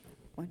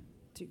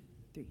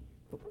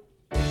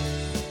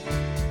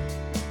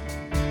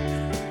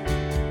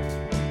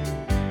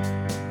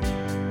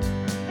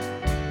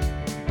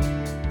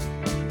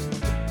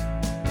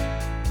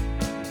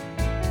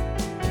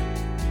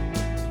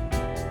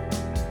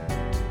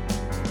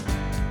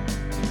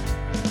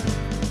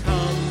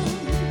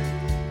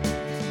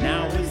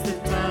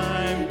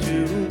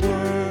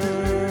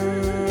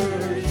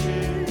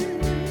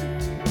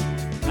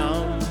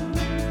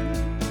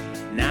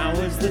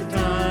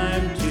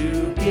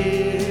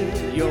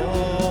give your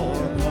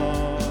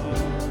heart.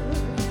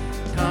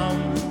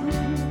 Come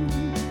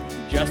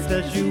just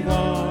as you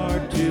are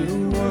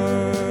to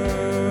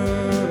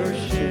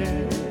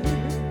worship.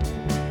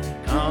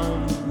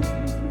 Come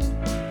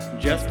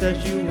just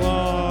as you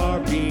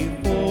are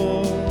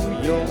before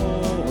your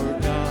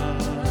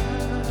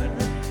God.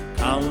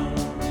 Come.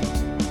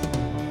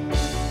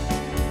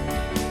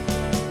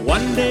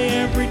 One day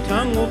every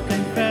tongue will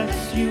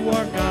confess you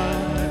are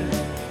God.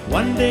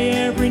 One day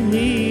every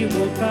knee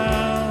will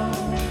bow.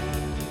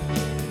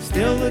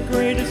 Still the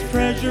greatest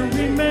treasure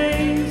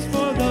remains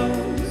for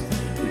those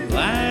who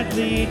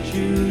gladly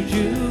choose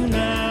you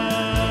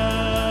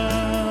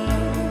now.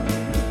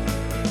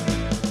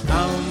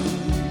 Come,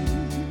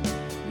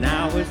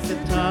 now is the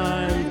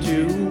time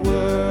to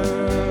worship.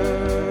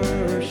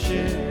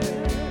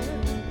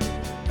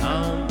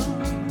 Come,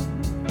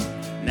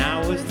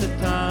 now is the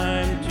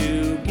time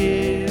to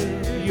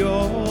give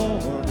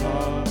your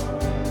heart.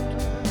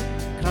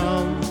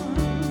 Come,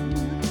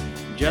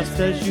 just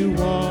as you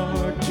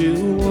are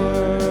to worship.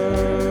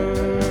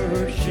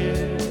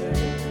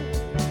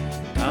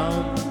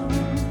 Come,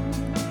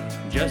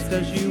 just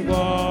as you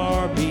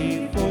are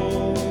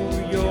before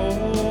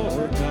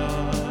your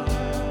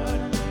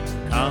God.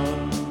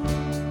 Come.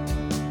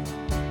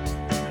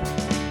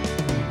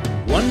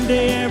 One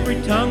day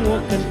every tongue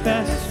will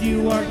confess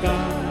you are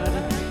God.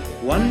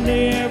 One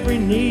day every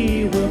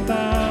knee will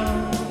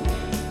bow.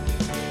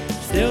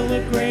 Still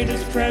the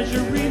greatest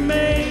treasure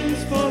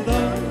remains for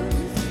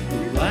those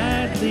who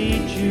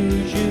gladly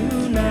choose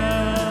you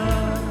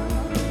now.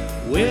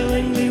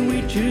 Willingly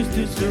we choose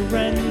to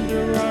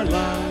surrender our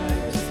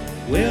lives.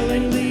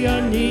 Willingly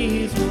our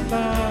knees will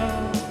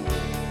bow.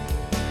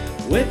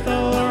 With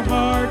all our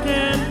heart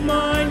and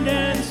mind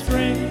and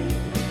strength,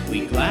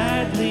 we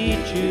gladly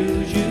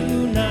choose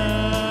you now.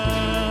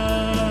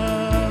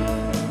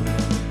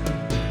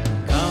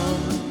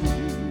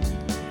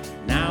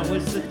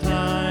 It's the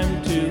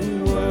time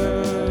to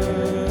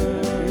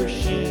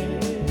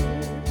worship.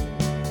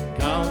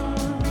 Come,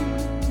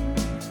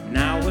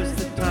 now is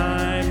the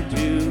time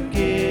to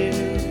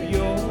give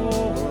your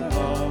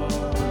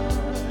heart.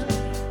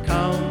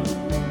 Come,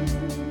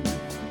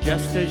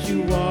 just as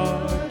you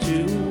are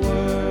to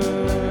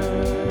worship.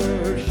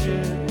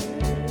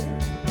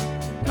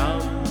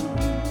 Come,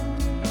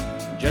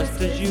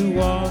 just as you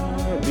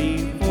are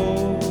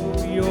before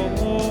your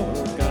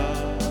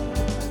God.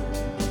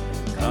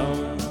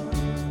 Come.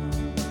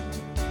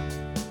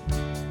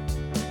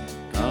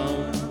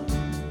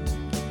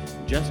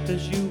 Just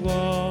as you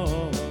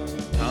are,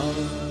 come.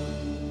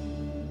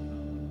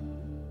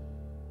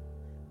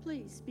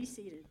 Please be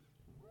seated.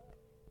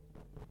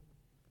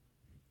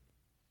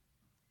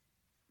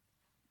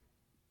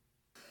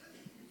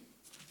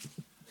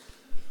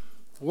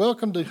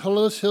 Welcome to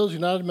Hollis Hills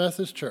United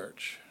Methodist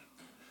Church.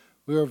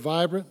 We are a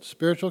vibrant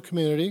spiritual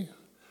community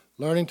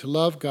learning to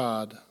love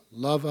God,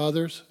 love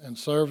others, and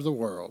serve the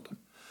world.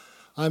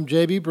 I'm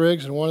J.B.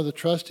 Briggs and one of the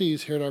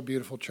trustees here at our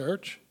beautiful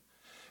church,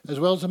 as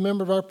well as a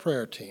member of our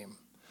prayer team.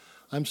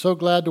 I'm so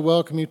glad to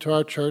welcome you to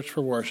our church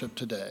for worship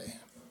today.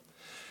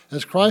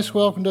 As Christ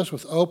welcomed us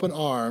with open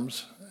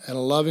arms and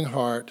a loving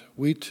heart,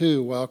 we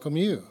too welcome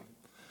you.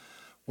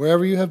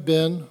 Wherever you have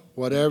been,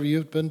 whatever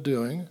you've been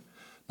doing,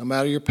 no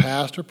matter your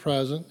past or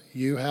present,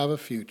 you have a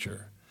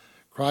future.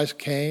 Christ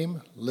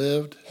came,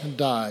 lived, and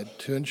died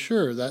to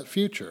ensure that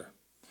future.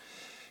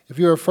 If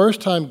you're a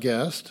first-time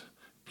guest,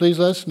 please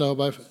let us know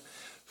by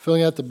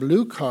filling out the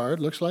blue card.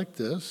 Looks like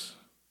this.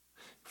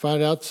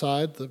 Find it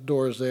outside the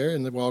doors there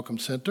in the Welcome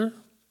Center.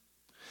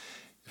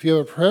 If you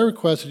have a prayer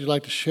request that you'd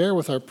like to share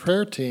with our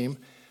prayer team,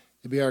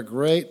 it'd be our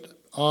great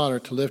honor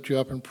to lift you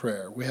up in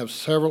prayer. We have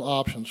several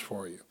options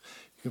for you.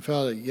 You can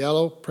fill out a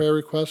yellow prayer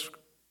request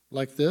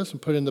like this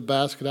and put it in the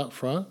basket out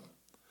front.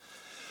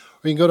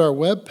 Or you can go to our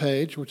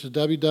webpage, which is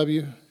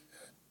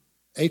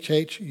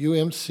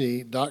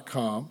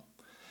www.hhumc.com.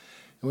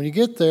 And when you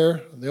get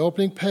there, the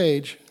opening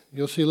page,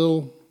 you'll see a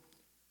little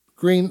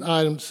green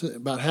item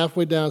about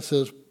halfway down that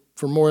says,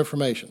 for more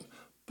information.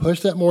 Push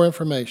that more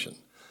information.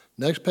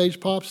 Next page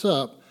pops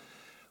up.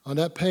 On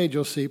that page,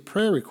 you'll see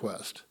prayer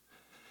request.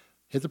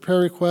 Hit the prayer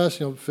request,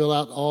 and you'll fill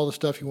out all the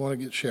stuff you want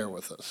to share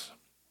with us.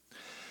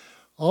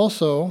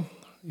 Also,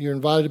 you're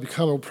invited to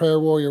become a prayer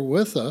warrior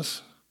with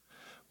us.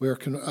 We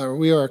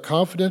are a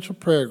confidential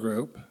prayer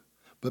group,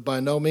 but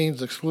by no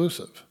means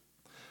exclusive.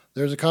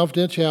 There's a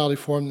confidentiality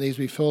form that needs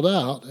to be filled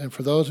out, and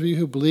for those of you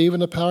who believe in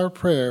the power of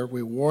prayer,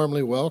 we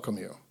warmly welcome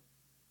you.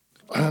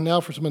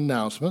 Now for some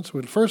announcements.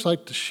 We'd first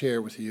like to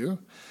share with you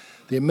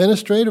the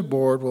administrative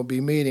board will be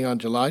meeting on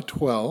July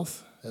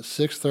 12th at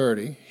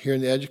 6:30 here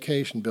in the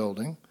Education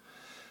Building.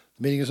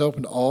 The meeting is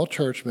open to all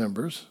church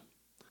members.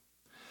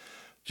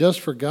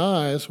 Just for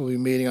Guys will be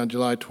meeting on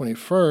July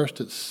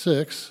 21st at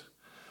 6.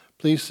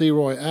 Please see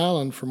Roy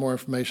Allen for more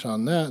information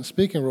on that. And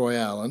speaking of Roy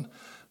Allen,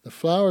 the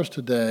flowers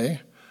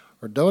today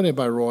are donated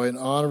by Roy in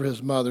honor of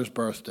his mother's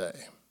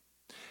birthday.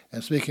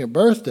 And speaking of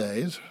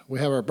birthdays, we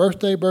have our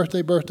birthday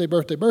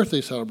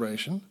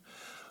celebration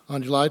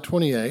on July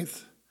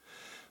 28th.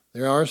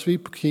 There are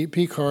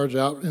RSVP cards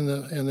out in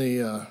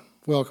the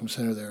Welcome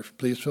Center there.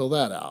 Please fill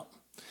that out.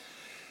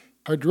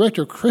 Our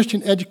Director of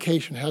Christian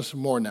Education has some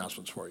more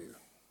announcements for you.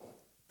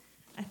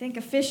 I think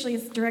officially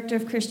it's Director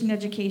of Christian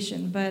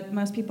Education, but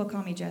most people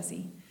call me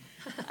Jessie.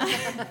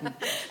 And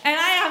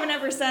I haven't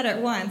ever said it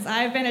once.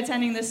 I've been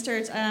attending this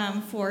church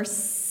for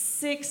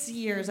 6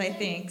 years, I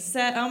think,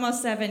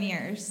 almost 7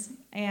 years,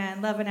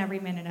 and loving every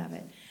minute of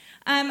it.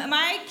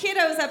 My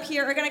kiddos up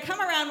here are going to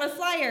come around with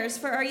flyers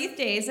for our youth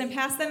days and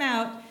pass them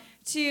out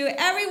to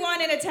everyone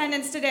in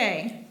attendance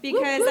today,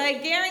 because I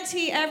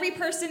guarantee every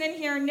person in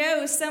here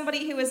knows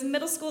somebody who is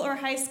middle school or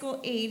high school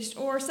aged,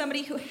 or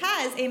somebody who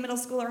has a middle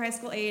school or high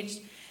school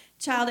aged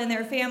child in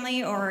their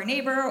family or a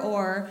neighbor,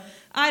 or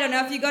I don't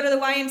know, if you go to the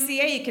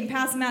YMCA, you can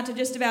pass them out to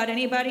just about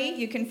anybody.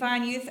 You can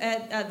find youth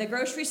at the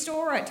grocery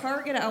store, at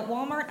Target, at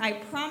Walmart. I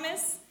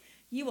promise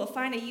you will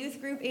find a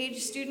youth group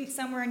age student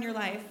somewhere in your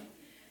life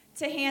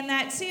to hand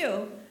that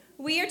to.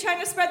 We are trying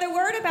to spread the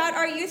word about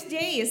our youth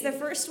days. The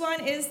first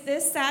one is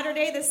this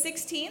Saturday, the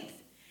 16th.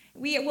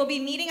 We will be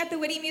meeting at the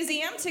Whitty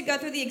Museum to go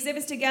through the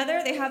exhibits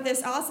together. They have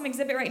this awesome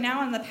exhibit right now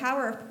on the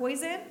power of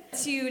poison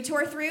to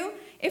tour through.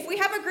 If we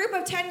have a group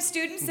of 10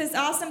 students, this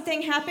awesome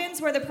thing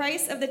happens where the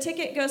price of the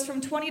ticket goes from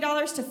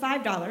 $20 to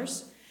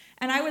 $5.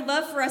 And I would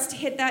love for us to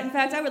hit that. In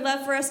fact, I would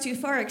love for us to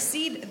far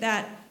exceed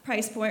that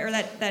price point or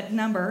that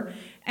number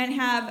and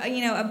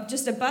have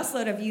just a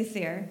busload of youth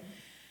there.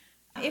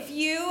 If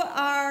you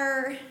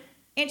are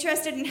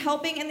interested in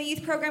helping in the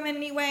youth program in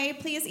any way,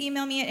 please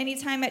email me at any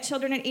time at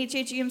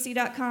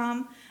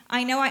children@hhumc.com.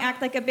 I know I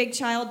act like a big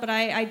child, but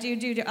I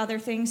do other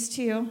things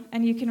too,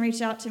 and you can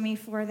reach out to me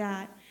for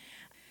that.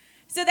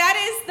 So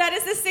that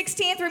is the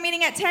 16th. We're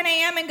meeting at 10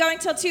 a.m. and going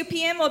till 2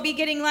 p.m. We'll be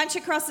getting lunch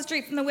across the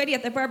street from the Whitty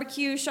at the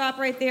barbecue shop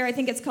right there. I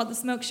think it's called the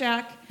Smoke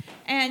Shack.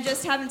 And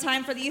just having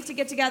time for the youth to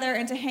get together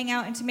and to hang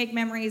out and to make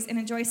memories and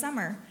enjoy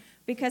summer,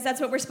 because that's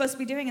what we're supposed to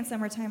be doing in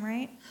summertime,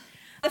 right?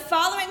 The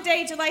following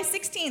day, July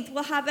 16th,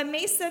 we'll have a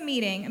MESA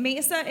meeting.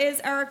 MESA is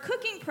our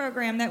cooking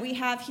program that we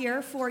have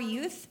here for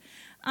youth.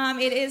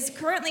 It is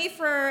currently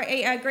for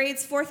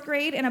grades 4th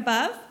grade and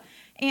above,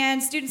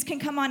 and students can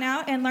come on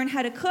out and learn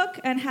how to cook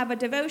and have a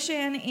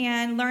devotion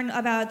and learn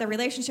about the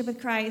relationship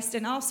with Christ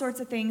and all sorts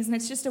of things, and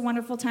it's just a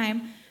wonderful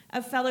time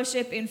of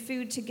fellowship and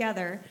food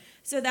together.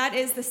 So that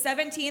is the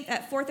 17th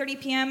at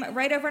 4:30 p.m.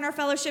 right over in our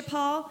fellowship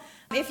hall.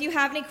 If you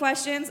have any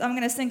questions, I'm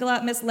going to single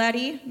out Miss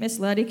Letty. Miss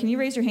Letty, can you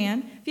raise your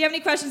hand? If you have any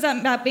questions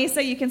about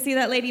MESA, you can see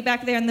that lady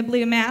back there in the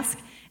blue mask,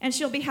 and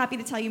she'll be happy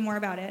to tell you more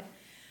about it.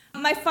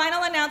 My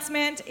final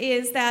announcement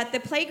is that the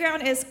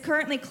playground is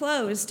currently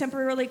closed,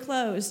 temporarily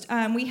closed.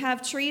 We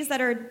have trees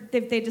that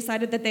they've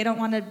decided that they don't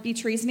want to be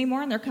trees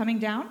anymore, and they're coming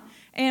down.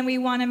 And we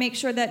want to make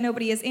sure that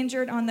nobody is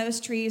injured on those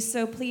trees,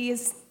 so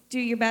please do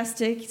your best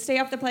to stay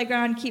off the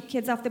playground, keep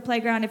kids off the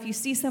playground. If you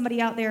see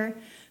somebody out there,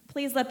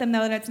 please let them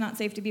know that it's not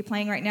safe to be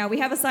playing right now. We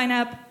have a sign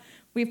up.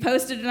 We've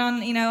posted it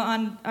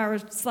on our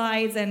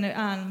slides,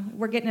 and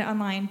we're getting it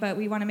online, but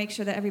we want to make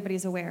sure that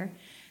everybody's aware.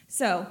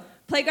 So,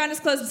 playground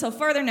is closed until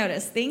further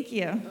notice. Thank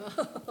you.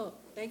 Oh,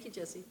 thank you,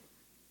 Jessie.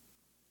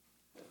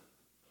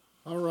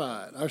 All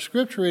right. Our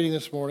scripture reading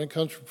this morning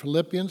comes from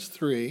Philippians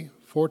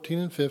 3:14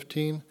 and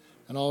 15,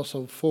 and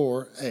also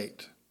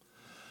 4:8.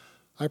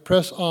 I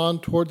press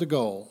on toward the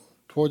goal,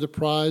 toward the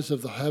prize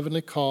of the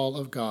heavenly call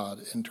of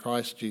God in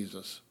Christ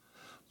Jesus.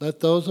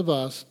 Let those of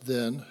us,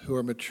 then, who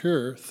are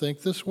mature,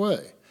 think this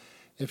way.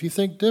 If you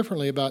think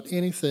differently about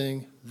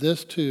anything,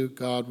 this too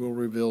God will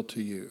reveal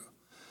to you.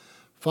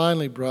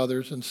 Finally,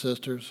 brothers and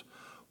sisters,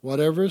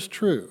 whatever is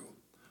true,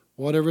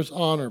 whatever is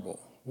honorable,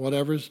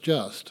 whatever is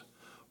just,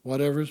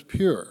 whatever is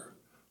pure,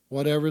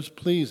 whatever is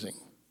pleasing,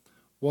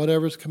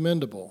 whatever is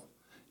commendable,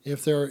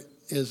 if there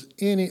is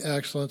any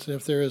excellence and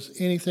if there is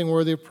anything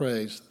worthy of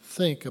praise,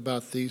 think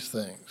about these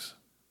things.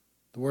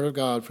 The word of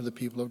God for the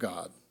people of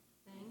God.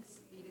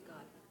 Thanks be to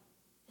God.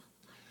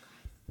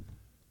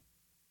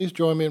 Please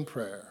join me in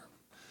prayer.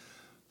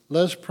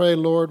 Let's pray,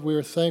 Lord, we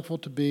are thankful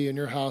to be in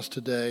your house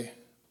today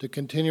to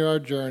continue our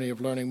journey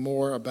of learning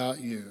more about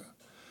you.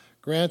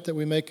 Grant that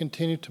we may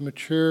continue to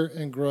mature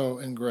and grow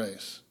in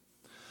grace.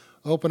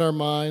 Open our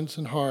minds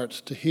and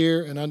hearts to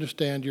hear and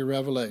understand your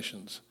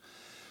revelations.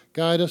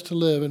 Guide us to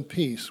live in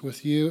peace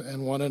with you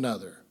and one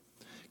another.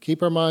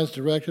 Keep our minds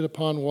directed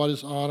upon what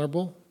is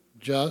honorable,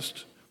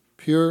 just,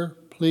 pure,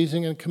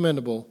 pleasing, and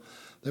commendable,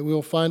 that we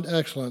will find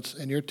excellence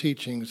in your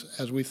teachings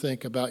as we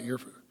think about your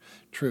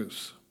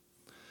truths.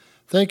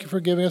 Thank you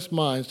for giving us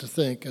minds to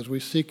think as we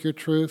seek your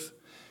truth,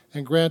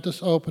 and grant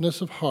us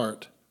openness of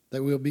heart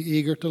that we will be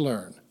eager to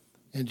learn.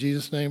 In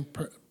Jesus' name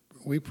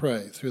we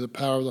pray, through the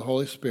power of the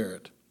Holy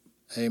Spirit.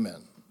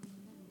 Amen.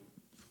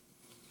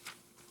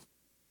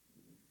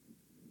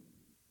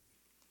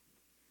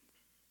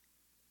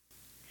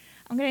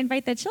 I'm going to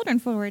invite the children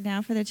forward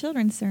now for the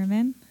children's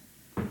sermon.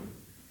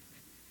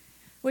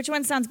 Which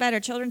one sounds better,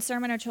 children's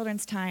sermon or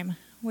children's time?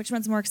 Which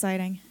one's more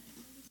exciting?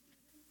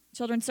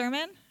 Children's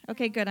sermon?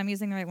 Okay, good. I'm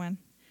using the right one.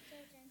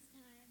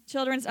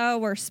 Children's, oh,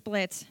 we're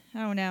split.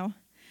 Oh, no.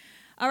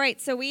 All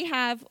right, so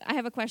I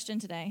have a question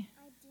today.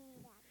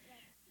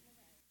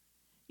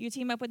 You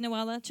team up with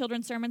Noella.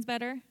 Children's sermon's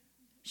better.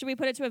 Should we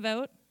put it to a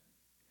vote?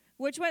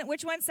 Which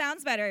one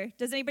sounds better?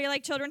 Does anybody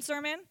like children's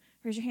sermon?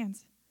 Raise your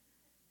hands.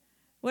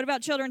 What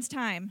about children's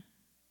time?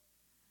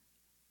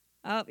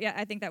 Oh, yeah,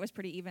 I think that was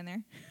pretty even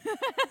there.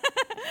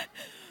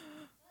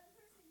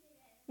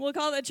 We'll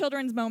call it a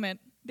children's moment.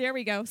 There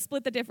we go.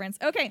 Split the difference.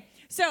 Okay,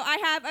 so I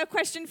have a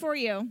question for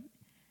you.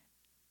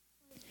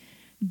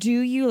 Do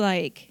you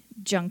like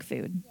junk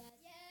food? Yes.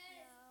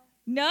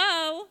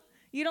 No.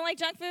 You don't like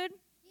junk food?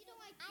 You don't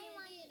like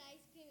candy and ice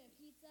cream and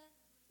pizza?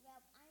 Well,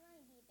 I want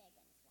to be big and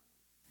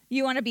strong.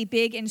 You want to be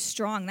big and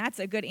strong. That's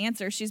a good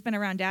answer. She's been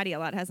around Daddy a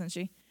lot, hasn't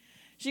she?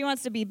 She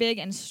wants to be big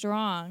and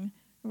strong,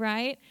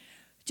 right?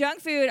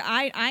 Junk food,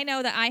 I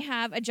know that I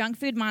have a junk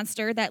food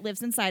monster that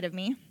lives inside of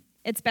me.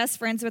 It's best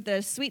friends with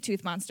the sweet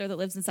tooth monster that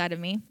lives inside of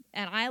me.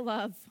 And I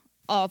love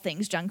all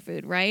things junk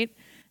food, right?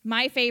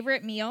 My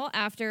favorite meal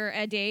after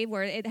a day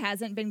where it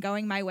hasn't been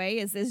going my way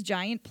is this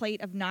giant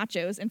plate of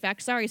nachos. In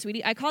fact, sorry,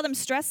 sweetie, I call them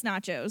stress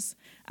nachos.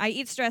 I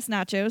eat stress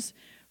nachos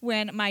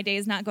when my day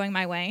is not going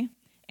my way.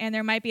 And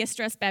there might be a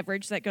stress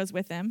beverage that goes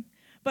with them.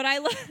 But I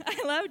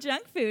love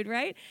junk food,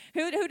 right?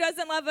 Who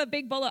doesn't love a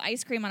big bowl of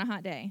ice cream on a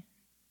hot day?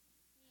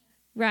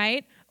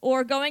 Right?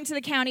 Or going to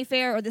the county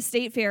fair or the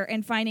state fair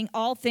and finding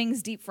all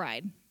things deep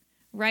fried,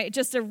 right?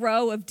 Just a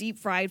row of deep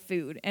fried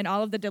food and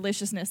all of the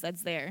deliciousness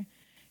that's there.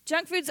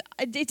 Junk foods,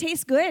 it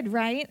tastes good,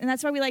 right? And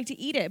that's why we like to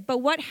eat it. But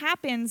what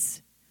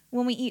happens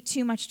when we eat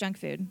too much junk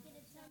food?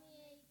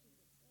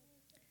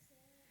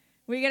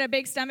 We get a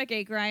big stomach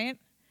ache, right?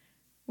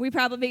 We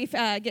probably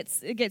get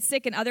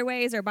sick in other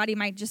ways. Our body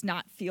might just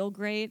not feel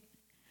great.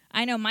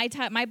 I know my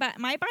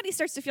body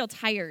starts to feel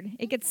tired.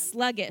 It gets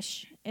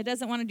sluggish. It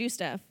doesn't want to do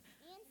stuff.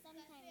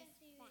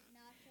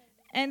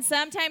 And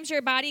sometimes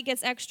your body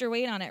gets extra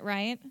weight on it,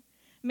 right?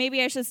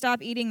 Maybe I should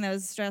stop eating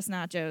those stress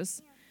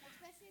nachos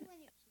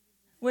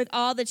with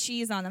all the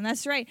cheese on them.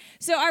 That's right.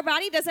 So our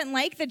body doesn't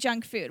like the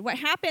junk food. What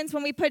happens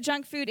when we put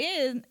junk food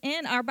in,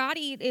 our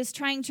body is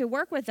trying to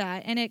work with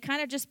that, and it kind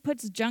of just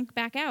puts junk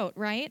back out,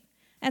 right?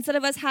 Instead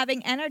of us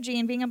having energy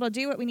and being able to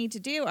do what we need to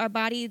do, our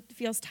body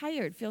feels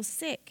tired, feels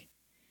sick.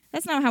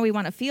 That's not how we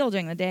want to feel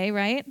during the day,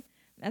 right?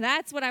 And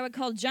that's what I would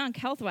call junk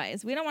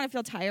health-wise. We don't want to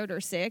feel tired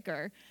or sick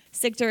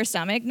to our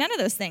stomach. None of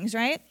those things,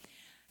 right?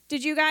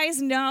 Did you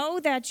guys know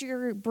that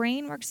your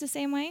brain works the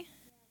same way?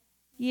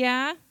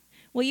 Yeah?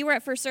 Well, you were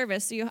at first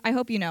service, so I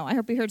hope you know. I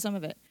hope you heard some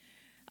of it.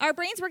 Our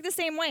brains work the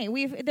same way.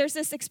 There's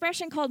this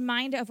expression called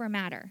mind over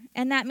matter,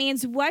 and that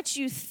means what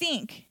you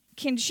think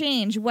can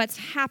change what's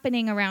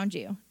happening around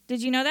you.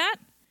 Did you know that?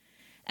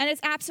 And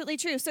it's absolutely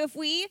true. So if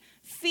we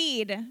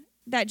feed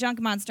that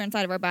junk monster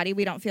inside of our body,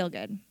 we don't feel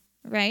good.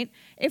 Right?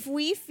 If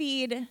we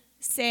feed,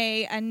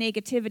 say, a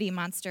negativity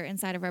monster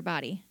inside of our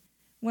body,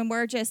 when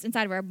we're just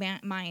inside of our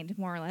mind,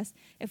 more or less,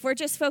 if we're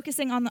just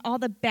focusing on all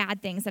the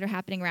bad things that are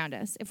happening around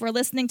us, if we're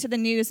listening to the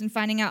news and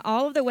finding out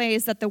all of the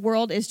ways that the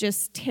world is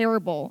just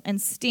terrible and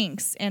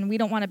stinks and we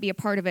don't want to be a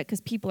part of it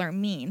because people are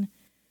mean,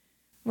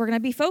 we're going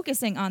to be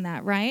focusing on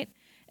that, right?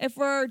 If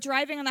we're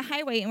driving on the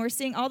highway and we're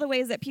seeing all the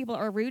ways that people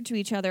are rude to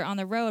each other on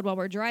the road while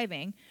we're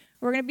driving,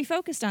 we're going to be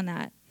focused on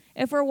that.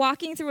 If we're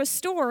walking through a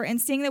store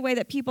and seeing the way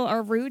that people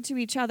are rude to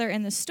each other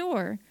in the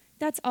store,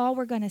 that's all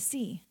we're going to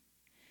see.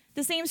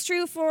 The same's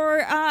true for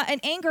an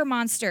anger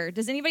monster.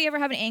 Does anybody ever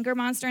have an anger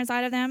monster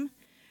inside of them?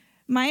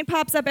 Mine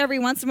pops up every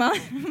once in a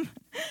while.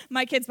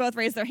 My kids both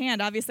raise their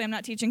hand. Obviously, I'm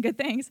not teaching good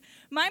things.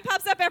 Mine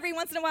pops up every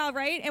once in a while,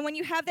 right? And when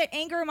you have that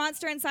anger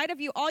monster inside of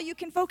you, all you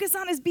can focus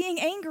on is being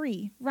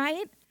angry,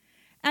 right?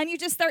 And you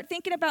just start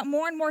thinking about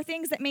more and more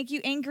things that make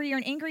you angrier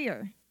and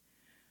angrier.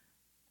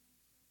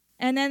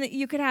 And then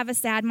you could have a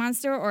sad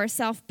monster or a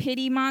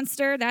self-pity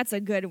monster. That's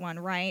a good one,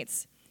 right?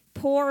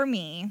 Poor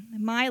me.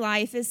 My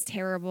life is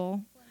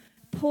terrible.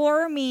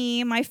 Poor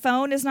me. My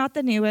phone is not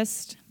the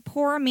newest.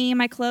 Poor me.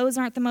 My clothes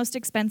aren't the most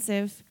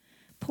expensive.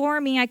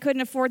 Poor me. I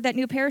couldn't afford that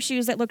new pair of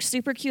shoes that looked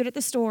super cute at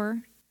the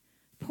store.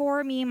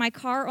 Poor me. My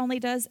car only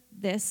does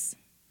this.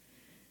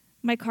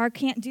 My car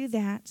can't do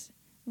that,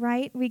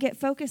 right? We get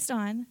focused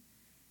on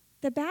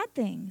the bad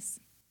things.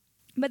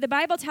 But the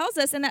Bible tells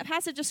us in that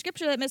passage of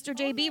Scripture that Mr.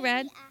 JB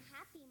read,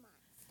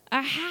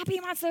 a happy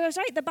monster. That's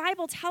right. The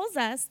Bible tells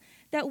us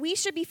that we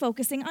should be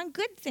focusing on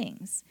good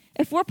things.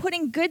 If we're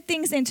putting good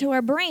things into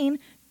our brain,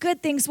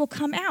 good things will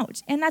come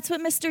out. And that's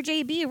what Mr.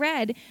 JB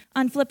read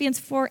on Philippians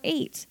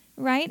 4:8,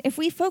 right? If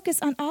we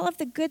focus on all of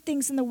the good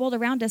things in the world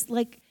around us,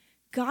 like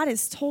God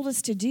has told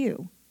us to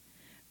do,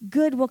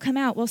 good will come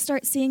out. We'll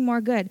start seeing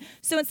more good.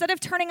 So instead of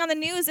turning on the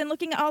news and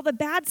looking at all the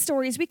bad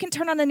stories, we can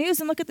turn on the news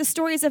and look at the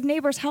stories of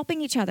neighbors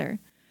helping each other.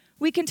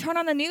 We can turn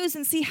on the news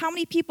and see how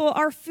many people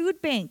our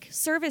food bank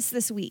serviced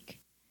this week.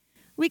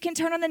 We can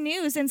turn on the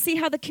news and see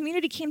how the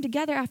community came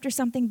together after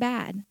something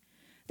bad.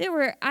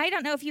 I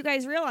don't know if you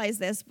guys realize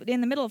this, but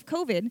in the middle of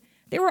COVID,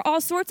 there were all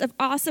sorts of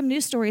awesome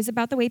news stories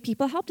about the way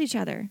people helped each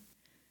other.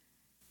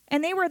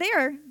 And they were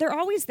there. They're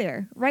always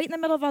there, right in the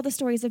middle of all the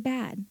stories of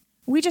bad.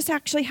 We just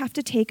actually have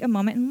to take a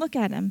moment and look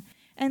at them.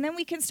 And then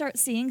we can start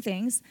seeing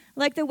things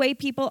like the way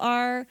people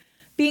are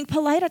being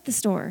polite at the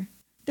store,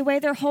 the way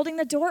they're holding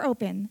the door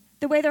open,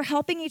 the way they're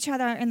helping each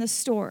other in the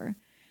store.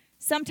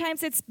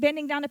 Sometimes it's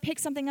bending down to pick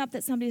something up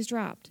that somebody's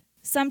dropped.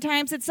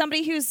 Sometimes it's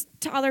somebody who's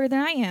taller than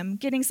I am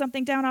getting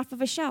something down off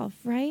of a shelf,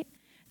 right?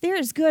 There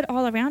is good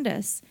all around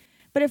us.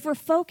 But if we're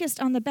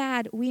focused on the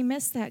bad, we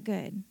miss that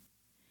good.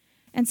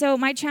 And so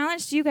my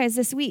challenge to you guys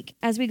this week,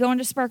 as we go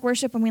into Spark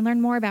Worship and we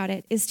learn more about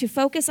it, is to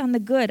focus on the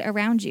good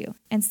around you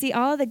and see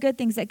all of the good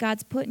things that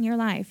God's put in your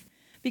life.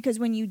 Because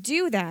when you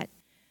do that,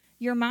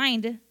 your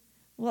mind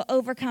will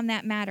overcome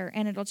that matter,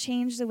 and it'll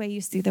change the way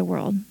you see the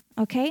world.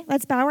 Okay?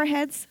 Let's bow our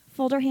heads,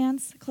 fold our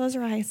hands, close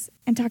our eyes,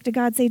 and talk to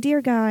God. Say,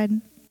 "Dear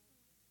God,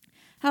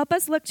 help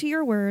us look to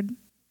your word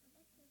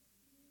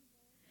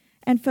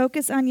and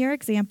focus on your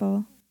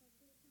example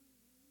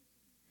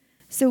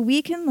so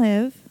we can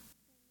live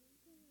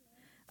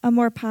a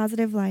more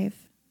positive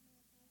life.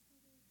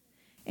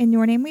 In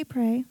your name we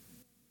pray.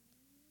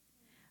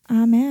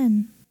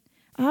 Amen."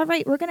 All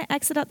right, we're going to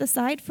exit out the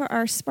side for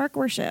our Spark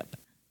Worship.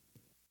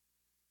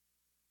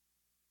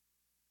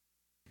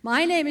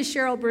 My name is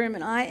Cheryl Broom,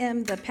 and I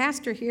am the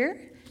pastor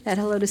here at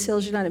Helotes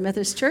Hills United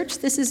Methodist Church.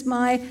 This is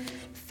my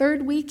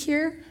third week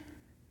here,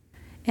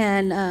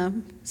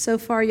 and so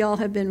far y'all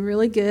have been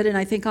really good, and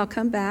I think I'll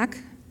come back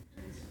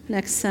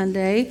next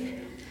Sunday,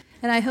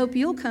 and I hope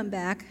you'll come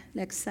back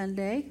next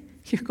Sunday.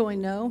 You're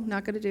going, "No,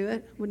 not going to do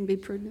it. Wouldn't be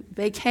prudent."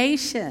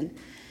 Vacation.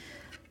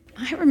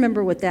 I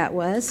remember what that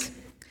was.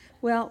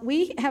 Well,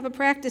 we have a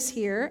practice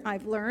here,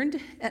 I've learned,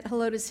 at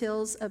Helotes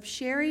Hills of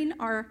sharing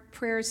our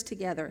prayers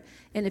together.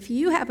 And if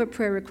you have a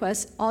prayer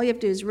request, all you have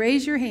to do is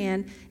raise your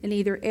hand, and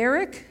either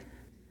Eric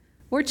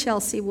or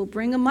Chelsea will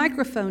bring a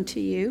microphone to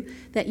you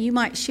that you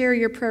might share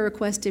your prayer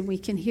request and we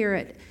can hear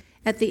it.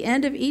 At the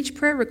end of each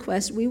prayer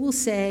request, we will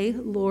say,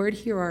 "Lord,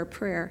 hear our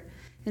prayer."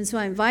 And so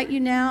I invite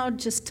you now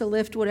just to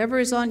lift whatever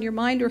is on your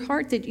mind or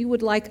heart that you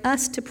would like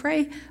us to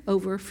pray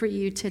over for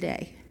you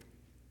today.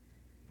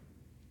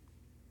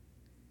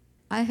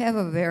 I have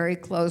a very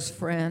close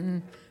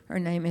friend. Her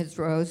name is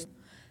Rose,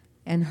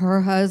 and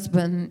her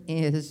husband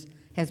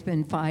has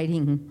been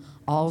fighting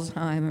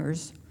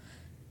Alzheimer's,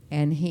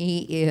 and he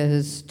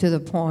is to the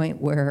point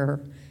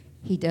where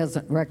he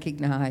doesn't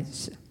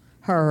recognize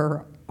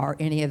her or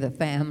any of the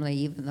family,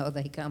 even though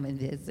they come and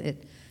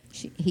visit.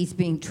 He's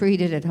being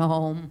treated at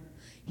home.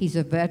 He's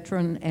a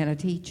veteran and a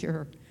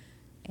teacher,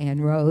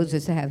 and Rose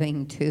is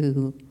having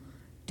to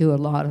do a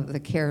lot of the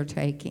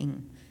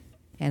caretaking.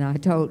 And I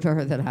told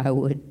her that I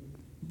would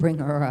bring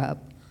her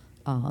up.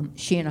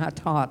 She and I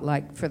taught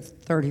like for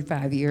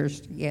 35 years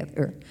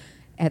together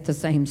at the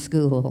same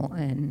school,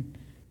 and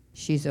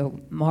she's a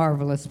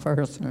marvelous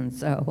person,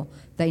 so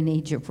they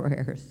need your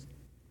prayers.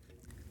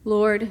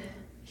 Lord,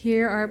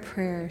 hear our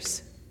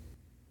prayers.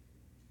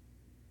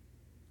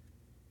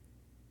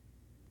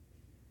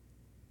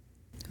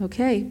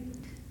 Okay.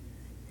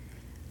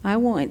 I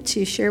want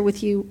to share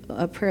with you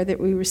a prayer that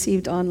we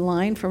received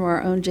online from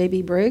our own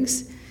J.B.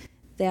 Briggs,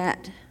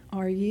 that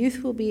our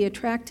youth will be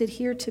attracted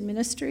here to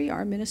ministry,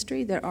 our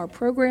ministry, that our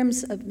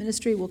programs of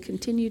ministry will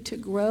continue to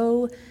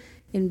grow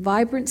in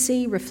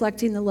vibrancy,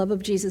 reflecting the love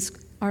of Jesus,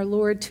 our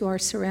Lord, to our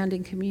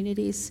surrounding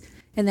communities,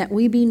 and that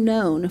we be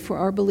known for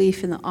our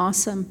belief in the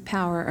awesome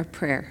power of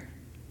prayer.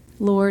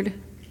 Lord,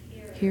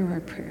 hear our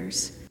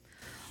prayers.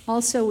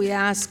 Also, we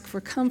ask for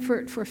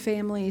comfort for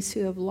families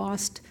who have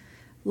lost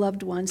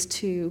loved ones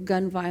to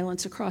gun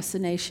violence across the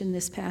nation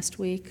this past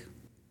week.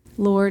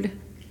 Lord,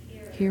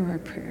 hear our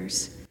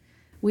prayers.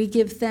 We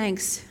give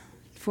thanks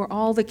for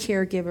all the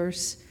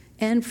caregivers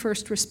and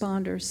first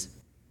responders.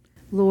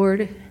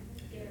 Lord,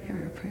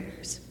 hear our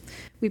prayers.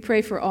 We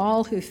pray for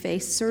all who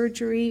face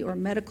surgery or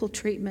medical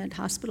treatment,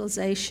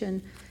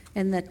 hospitalization,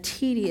 and the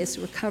tedious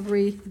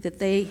recovery, that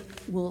they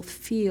will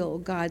feel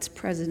God's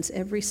presence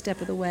every step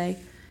of the way,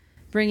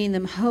 bringing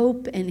them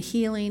hope and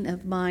healing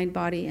of mind,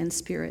 body, and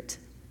spirit.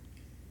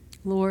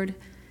 Lord,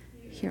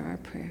 hear our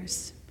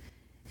prayers.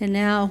 And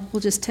now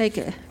we'll just take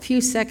a few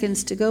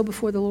seconds to go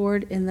before the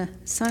Lord in the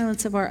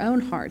silence of our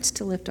own hearts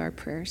to lift our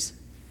prayers.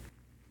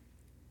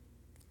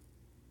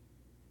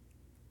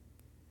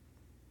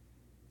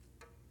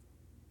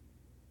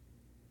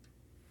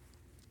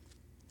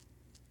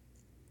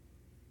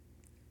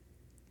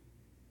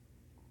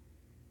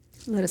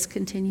 Let us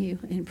continue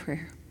in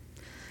prayer.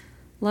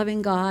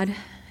 Loving God,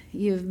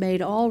 you have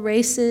made all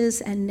races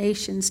and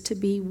nations to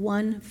be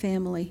one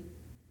family.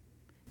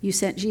 You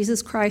sent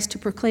Jesus Christ to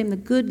proclaim the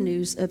good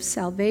news of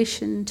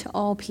salvation to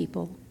all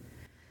people.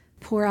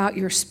 Pour out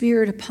your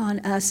Spirit upon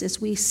us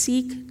as we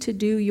seek to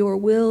do your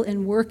will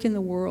and work in the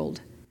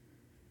world.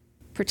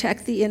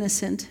 Protect the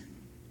innocent,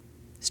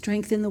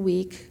 strengthen the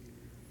weak,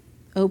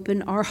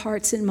 open our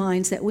hearts and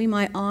minds that we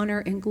might honor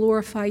and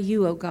glorify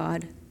you, O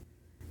God,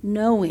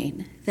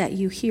 knowing that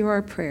you hear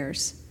our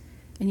prayers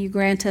and you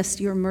grant us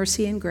your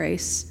mercy and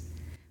grace.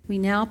 We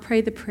now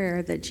pray the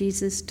prayer that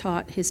Jesus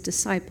taught his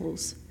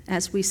disciples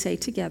as we say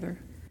together,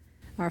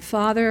 Our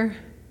Father,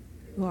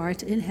 who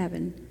art in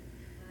heaven,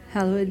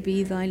 hallowed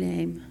be thy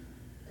name.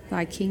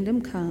 Thy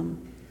kingdom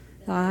come,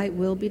 thy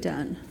will be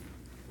done,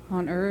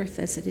 on earth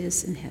as it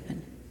is in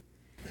heaven.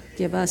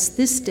 Give us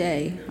this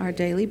day our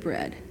daily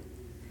bread,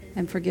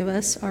 and forgive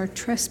us our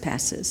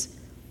trespasses,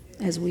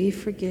 as we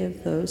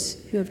forgive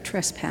those who have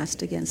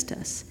trespassed against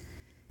us.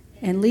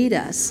 And lead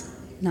us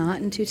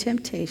not into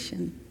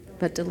temptation,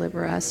 but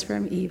deliver us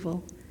from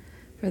evil.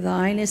 For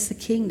thine is the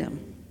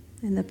kingdom,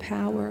 and the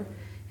power,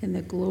 and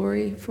the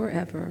glory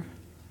forever.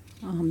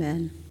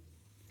 Amen.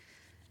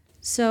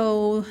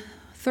 So,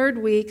 third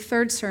week,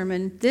 third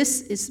sermon.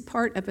 This is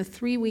part of a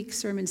 3-week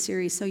sermon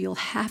series, so you'll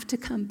have to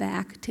come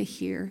back to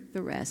hear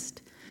the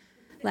rest.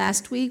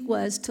 Last week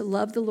was to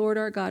love the Lord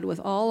our God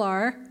with all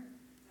our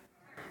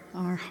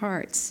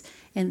hearts.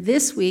 And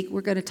this week,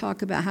 we're going to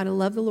talk about how to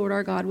love the Lord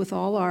our God with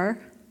all our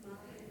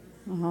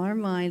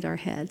mind, our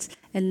heads.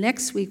 And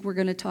next week, we're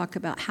going to talk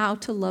about how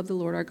to love the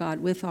Lord our God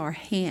with our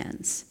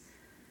hands.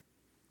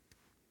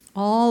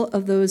 All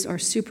of those are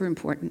super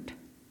important.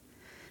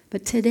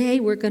 But today,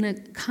 we're going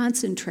to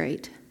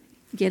concentrate.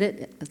 Get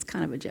it? That's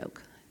kind of a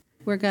joke.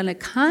 We're going to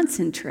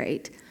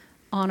concentrate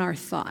on our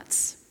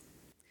thoughts.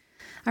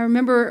 I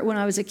remember when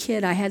I was a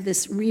kid, I had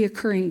this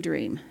reoccurring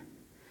dream.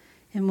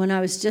 And when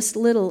I was just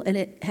little, and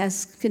it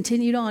has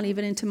continued on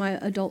even into my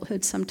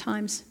adulthood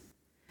sometimes.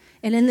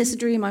 And in this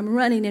dream, I'm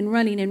running and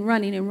running and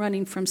running and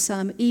running from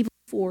some evil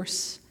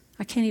force.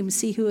 I can't even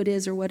see who it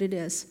is or what it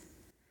is.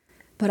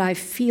 But I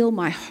feel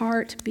my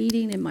heart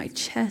beating in my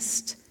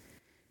chest.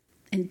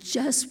 And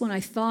just when I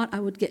thought I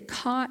would get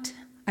caught,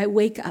 I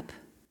wake up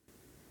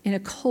in a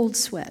cold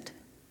sweat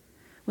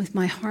with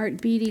my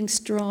heart beating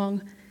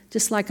strong,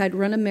 just like I'd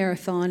run a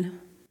marathon.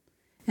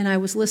 And I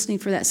was listening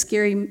for that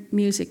scary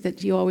music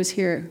that you always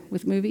hear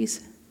with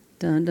movies.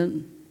 Dun,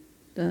 dun,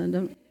 dun,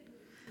 dun.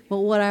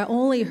 Well, what I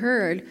only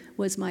heard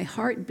was my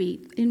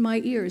heartbeat in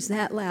my ears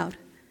that loud,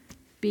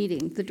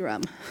 beating the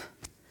drum.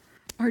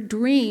 Our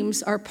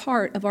dreams are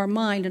part of our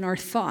mind and our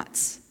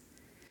thoughts.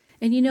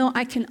 And you know,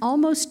 I can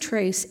almost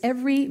trace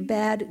every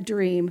bad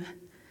dream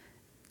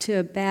to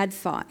a bad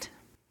thought,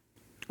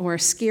 or a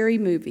scary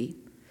movie,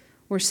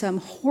 or some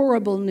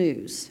horrible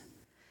news.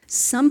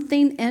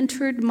 Something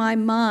entered my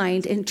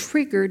mind and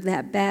triggered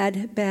that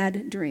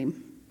bad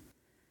dream.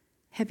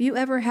 Have you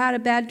ever had a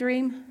bad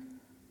dream?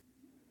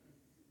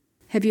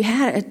 Have you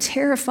had a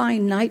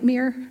terrifying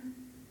nightmare?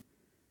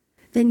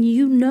 Then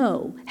you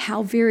know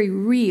how very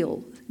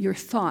real your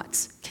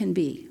thoughts can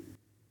be.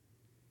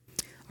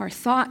 Our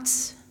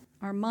thoughts,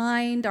 our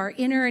mind, our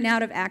inner and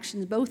out of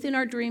actions, both in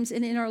our dreams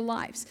and in our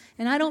lives.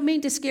 And I don't mean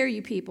to scare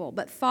you people,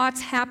 but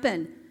thoughts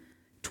happen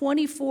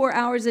 24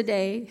 hours a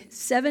day,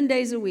 7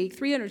 days a week,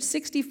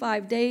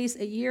 365 days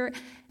a year,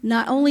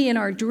 not only in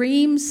our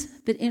dreams,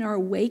 but in our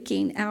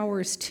waking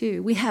hours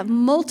too. We have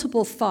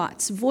multiple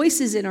thoughts,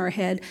 voices in our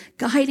head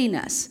guiding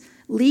us,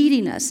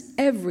 leading us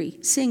every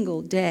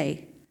single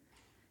day.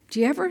 Do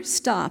you ever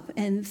stop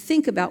and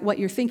think about what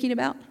you're thinking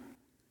about?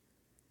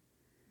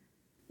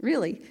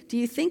 Really? Do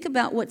you think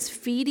about what's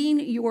feeding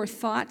your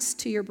thoughts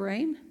to your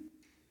brain?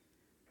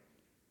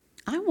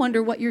 I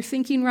wonder what you're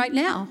thinking right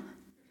now.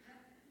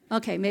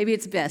 Okay, maybe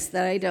it's best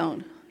that I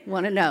don't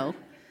want to know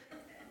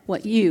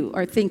what you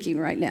are thinking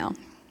right now.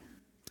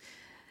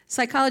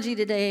 Psychology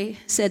Today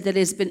said that it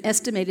has been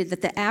estimated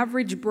that the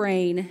average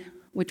brain,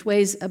 which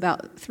weighs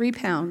about 3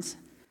 pounds,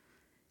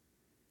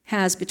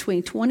 has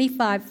between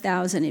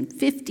 25,000 and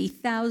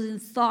 50,000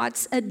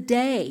 thoughts a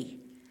day,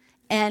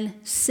 and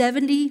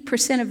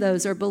 70% of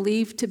those are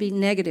believed to be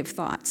negative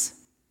thoughts.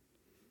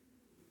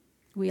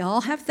 We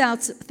all have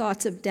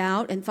thoughts of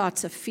doubt and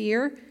thoughts of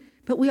fear,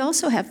 but we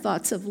also have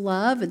thoughts of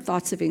love and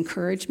thoughts of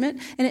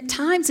encouragement. And at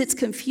times it's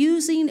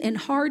confusing and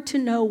hard to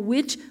know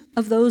which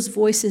of those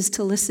voices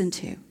to listen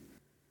to.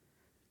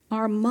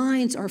 Our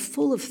minds are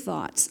full of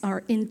thoughts,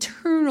 our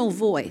internal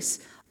voice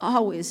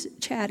always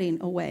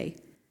chatting away,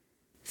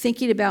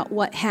 thinking about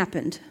what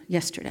happened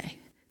yesterday,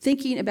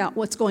 thinking about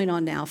what's going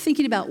on now,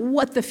 thinking about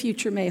what the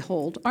future may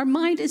hold. Our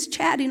mind is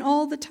chatting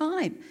all the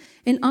time.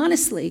 And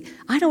honestly,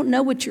 I don't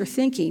know what you're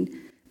thinking,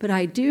 but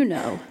I do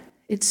know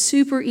it's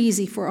super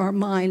easy for our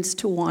minds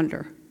to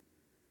wander.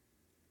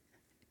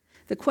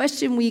 The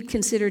question we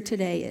consider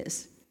today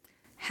is,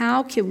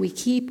 how can we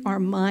keep our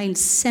minds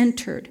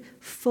centered,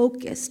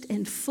 focused,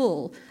 and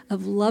full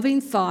of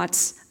loving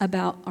thoughts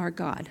about our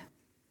God?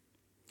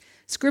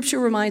 Scripture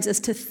reminds us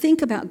to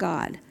think about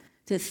God,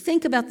 to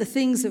think about the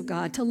things of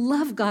God, to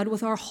love God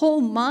with our whole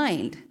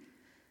mind.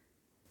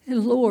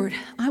 And Lord,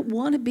 I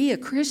want to be a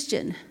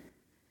Christian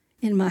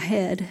in my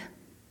head.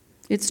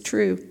 It's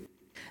true.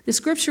 The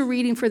scripture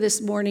reading for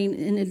this morning,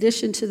 in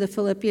addition to the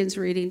Philippians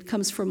reading,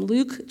 comes from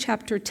Luke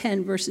chapter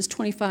 10, verses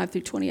 25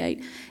 through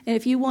 28. And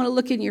if you want to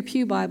look in your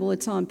Pew Bible,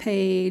 it's on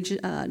page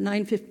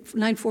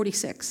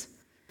 946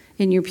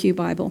 in your Pew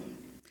Bible.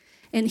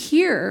 And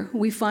here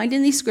we find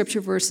in these scripture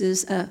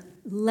verses a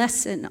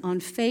lesson on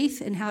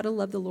faith and how to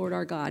love the Lord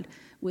our God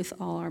with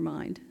all our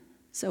mind.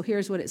 So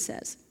here's what it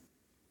says.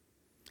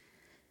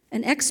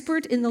 An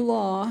expert in the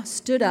law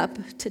stood up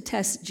to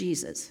test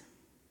Jesus.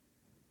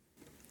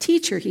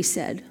 Teacher, he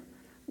said,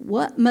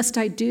 what must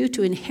I do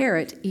to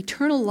inherit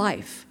eternal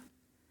life?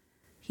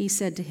 He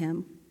said to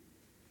him,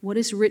 what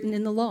is written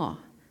in the law?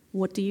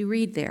 What do you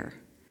read there?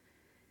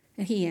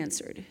 And he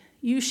answered,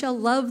 You shall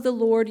love the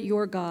Lord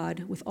your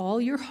God with all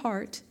your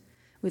heart,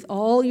 with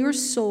all your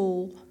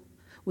soul,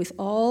 with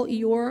all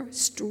your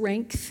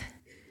strength,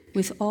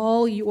 with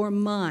all your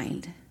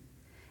mind,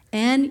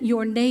 and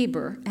your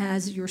neighbor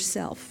as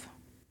yourself.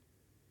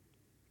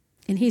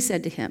 And he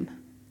said to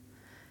him,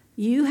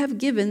 you have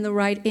given the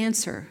right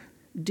answer.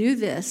 Do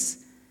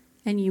this,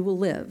 and you will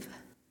live.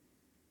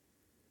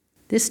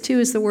 This too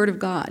is the word of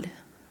God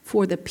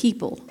for the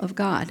people of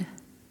God.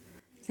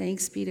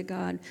 Thanks be to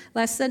God.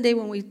 Last Sunday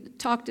when we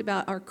talked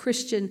about our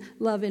Christian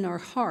love in our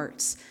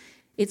hearts,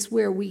 it's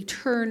where we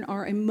turn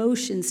our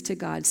emotions to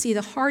God. See,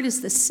 the heart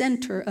is the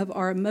center of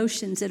our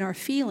emotions and our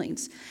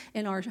feelings.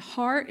 And our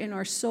heart and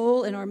our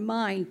soul and our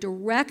mind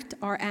direct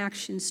our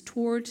actions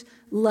towards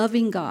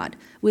loving God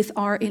with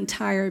our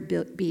entire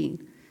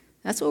being.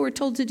 That's what we're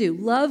told to do.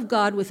 Love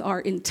God with our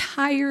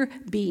entire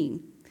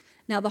being.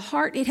 Now, the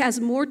heart, it has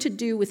more to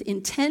do with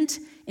intent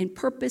and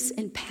purpose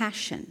and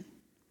passion.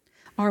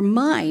 Our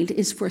mind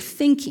is for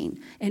thinking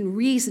and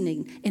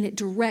reasoning, and it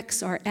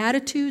directs our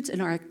attitudes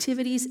and our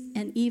activities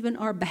and even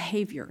our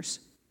behaviors.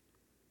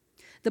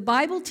 The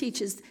Bible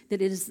teaches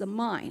that it is the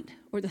mind,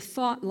 or the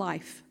thought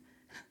life,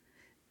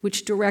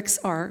 which directs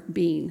our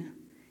being.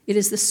 It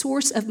is the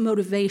source of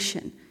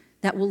motivation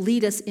that will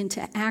lead us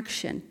into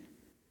action.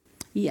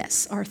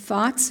 Yes, our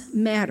thoughts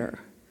matter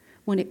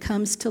when it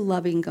comes to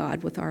loving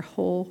God with our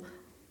whole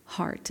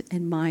heart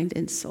and mind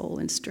and soul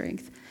and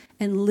strength,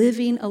 and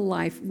living a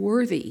life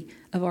worthy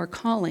of our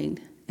calling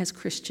as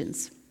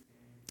Christians.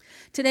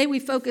 Today we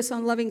focus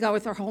on loving God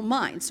with our whole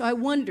mind. So I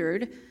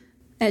wondered,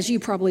 as you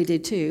probably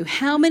did too,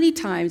 how many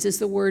times is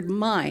the word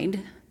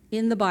mind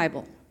in the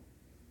Bible?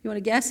 You want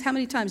to guess? How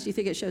many times do you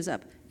think it shows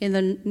up in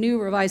the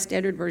New Revised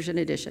Standard Version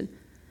edition?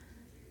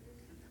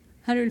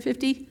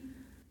 150?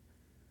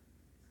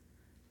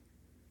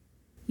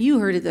 You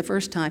heard it the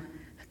first time.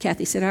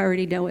 Kathy said, I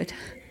already know it.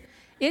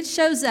 It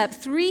shows up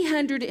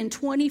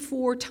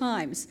 324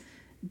 times.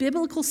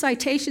 Biblical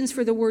citations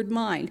for the word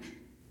mind.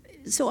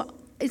 So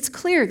it's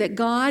clear that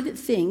God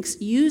thinks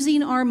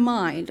using our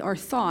mind, our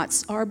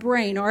thoughts, our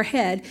brain, our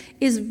head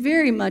is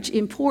very much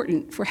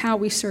important for how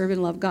we serve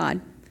and love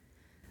God.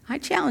 I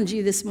challenge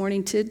you this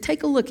morning to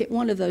take a look at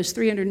one of those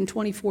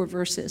 324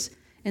 verses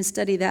and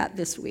study that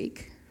this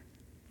week.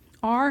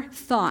 Our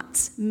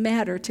thoughts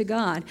matter to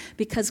God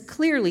because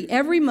clearly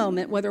every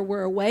moment, whether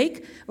we're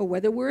awake or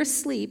whether we're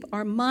asleep,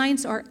 our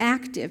minds are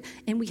active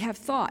and we have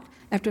thought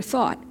after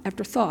thought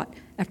after thought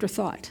after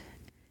thought.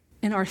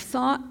 And our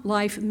thought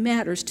life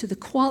matters to the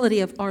quality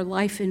of our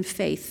life in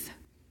faith.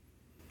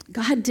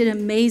 God did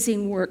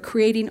amazing work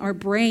creating our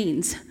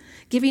brains,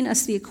 giving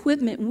us the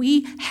equipment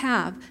we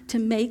have to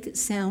make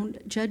sound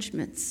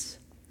judgments.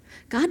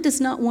 God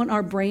does not want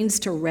our brains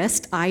to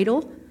rest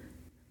idle.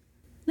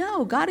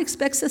 No, God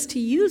expects us to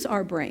use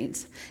our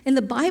brains. And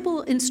the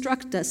Bible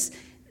instructs us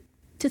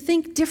to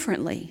think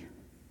differently,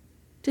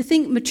 to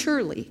think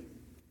maturely,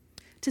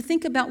 to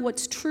think about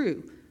what's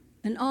true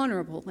and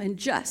honorable and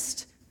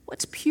just,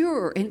 what's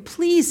pure and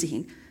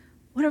pleasing,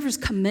 whatever's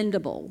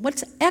commendable,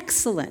 what's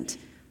excellent,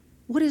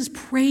 what is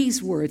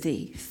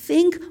praiseworthy.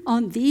 Think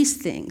on these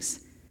things.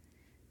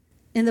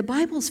 And the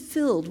Bible's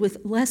filled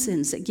with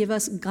lessons that give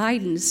us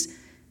guidance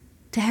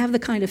to have the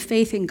kind of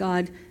faith in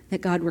God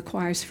that God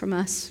requires from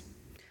us.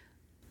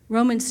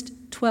 Romans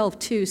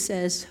 12:2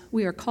 says,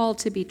 we are called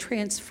to be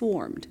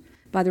transformed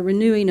by the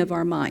renewing of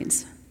our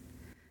minds.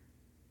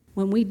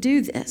 When we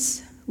do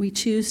this, we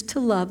choose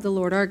to love the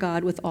Lord our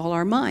God with all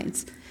our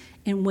minds.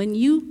 And when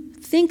you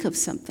think of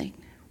something,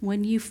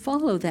 when you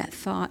follow that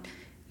thought,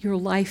 your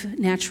life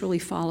naturally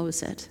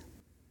follows it.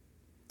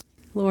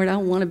 Lord, I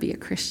want to be a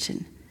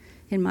Christian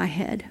in my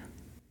head.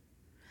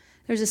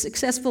 There's a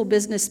successful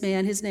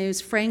businessman, his name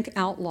is Frank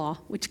Outlaw,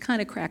 which kind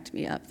of cracked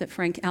me up that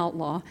Frank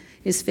Outlaw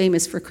is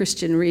famous for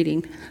Christian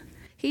reading.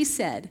 He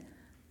said,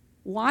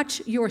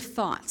 watch your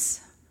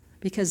thoughts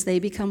because they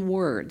become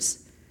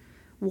words.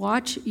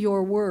 Watch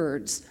your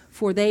words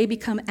for they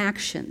become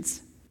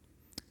actions.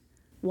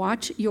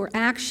 Watch your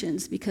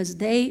actions because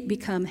they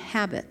become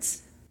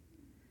habits.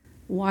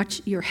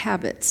 Watch your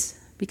habits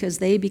because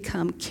they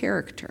become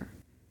character.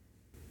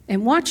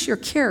 And watch your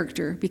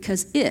character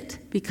because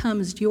it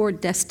becomes your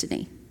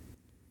destiny.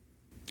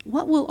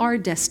 What will our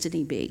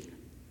destiny be?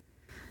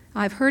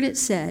 I've heard it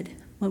said,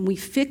 when we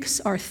fix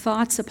our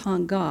thoughts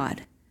upon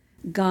God,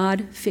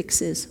 God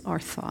fixes our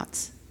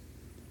thoughts.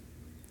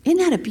 Isn't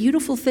that a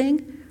beautiful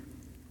thing?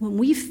 When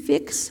we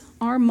fix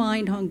our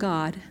mind on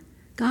God,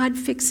 God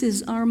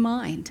fixes our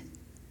mind.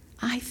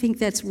 I think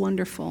that's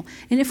wonderful.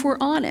 And if we're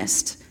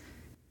honest,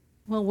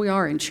 well, we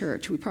are in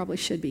church. We probably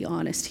should be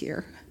honest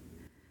here.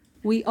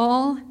 We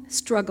all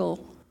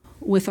struggle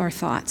with our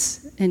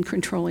thoughts and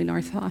controlling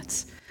our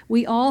thoughts.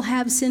 We all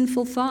have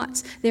sinful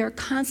thoughts. They are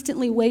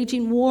constantly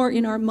waging war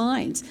in our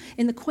minds.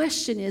 And the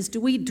question is, do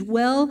we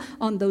dwell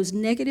on those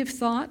negative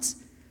thoughts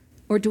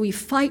or do we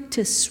fight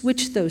to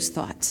switch those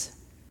thoughts?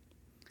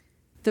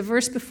 The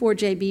verse before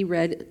JB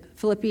read,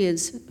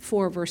 Philippians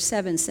 4, verse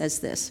 7 says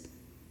this.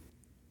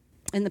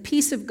 And the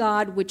peace of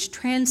God, which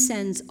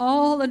transcends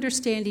all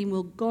understanding,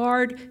 will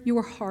guard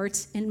your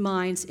hearts and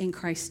minds in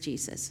Christ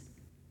Jesus.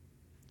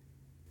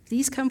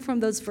 These come from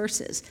those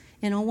verses.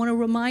 And I want to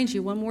remind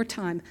you one more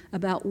time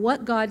about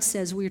what God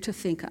says we're to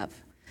think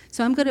of.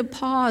 So I'm going to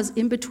pause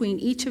in between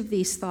each of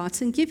these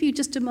thoughts and give you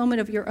just a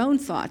moment of your own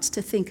thoughts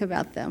to think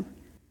about them.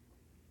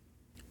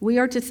 We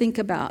are to think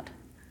about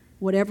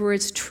whatever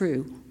is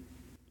true.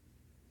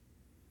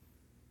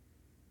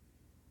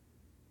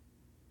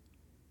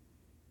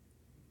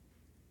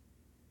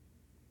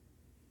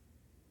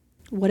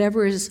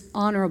 Whatever is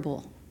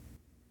honorable.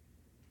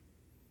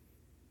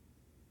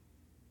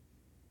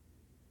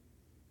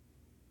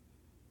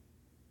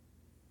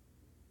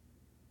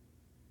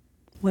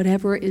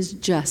 Whatever is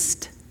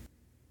just.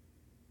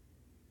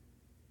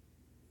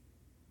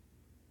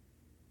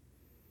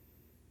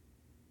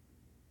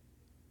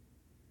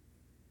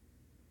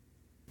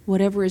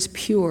 Whatever is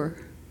pure.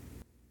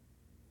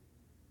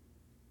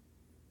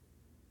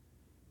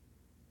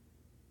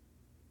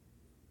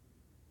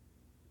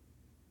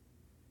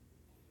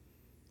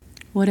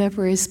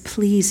 Whatever is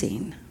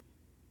pleasing.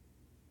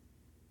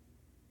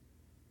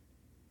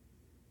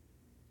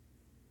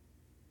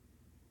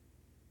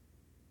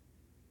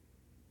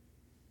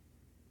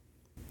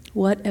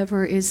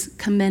 Whatever is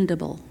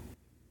commendable.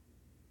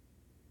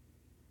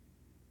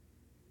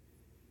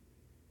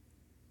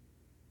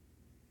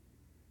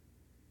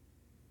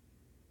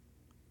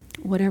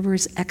 Whatever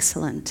is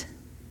excellent.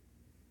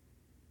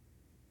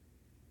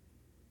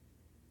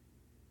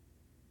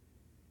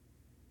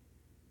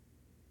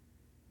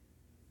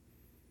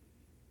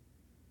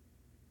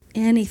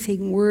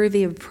 Anything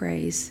worthy of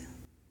praise.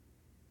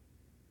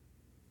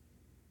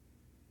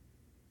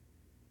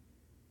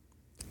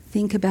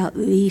 Think about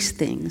these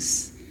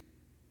things.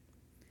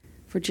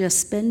 For just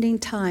spending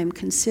time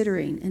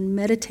considering and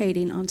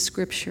meditating on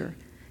Scripture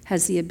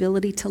has the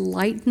ability to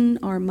lighten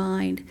our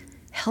mind,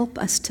 help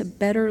us to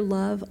better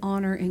love,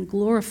 honor, and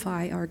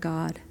glorify our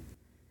God.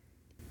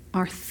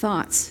 Our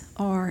thoughts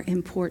are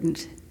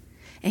important.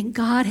 And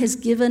God has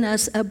given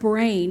us a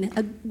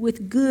brain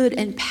with good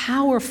and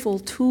powerful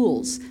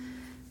tools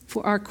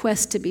for our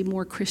quest to be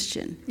more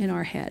Christian in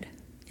our head,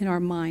 in our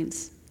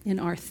minds, in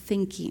our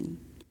thinking.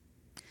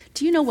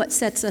 Do you know what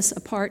sets us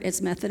apart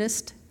as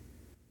Methodists?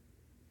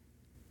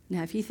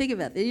 Now, if you think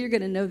about it, you're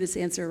going to know this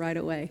answer right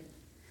away.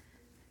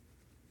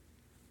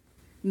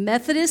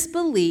 Methodists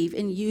believe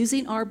in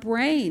using our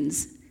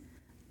brains.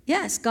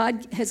 Yes,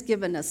 God has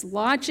given us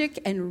logic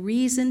and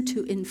reason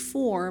to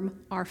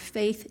inform our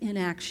faith in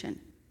action.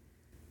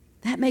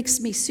 That makes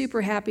me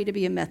super happy to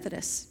be a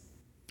Methodist.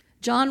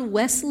 John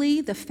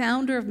Wesley, the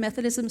founder of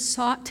Methodism,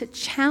 sought to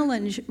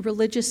challenge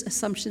religious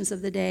assumptions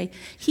of the day.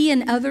 He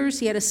and others,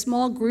 he had a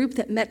small group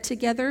that met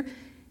together,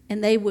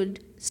 and they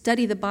would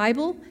study the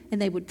Bible,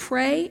 and they would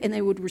pray, and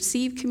they would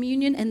receive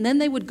communion, and then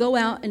they would go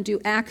out and do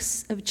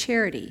acts of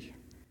charity.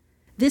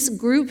 This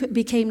group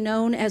became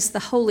known as the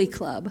Holy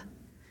Club,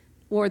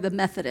 or the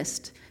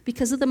Methodist,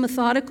 because of the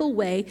methodical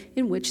way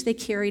in which they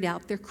carried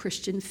out their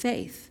Christian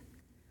faith.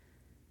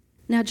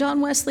 Now,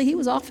 John Wesley, he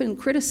was often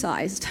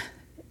criticized.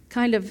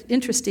 Kind of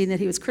interesting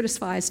that he was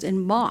criticized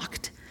and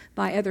mocked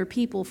by other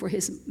people for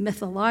his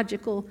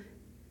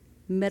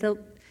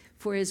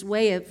for his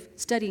way of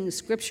studying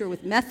Scripture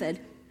with method.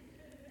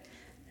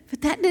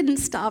 But that didn't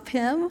stop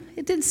him.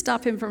 It didn't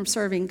stop him from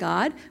serving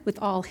God with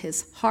all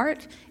his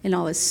heart and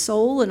all his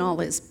soul and all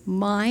his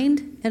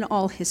mind and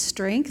all his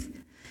strength.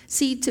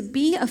 See, to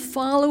be a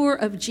follower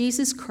of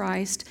Jesus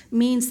Christ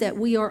means that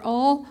we are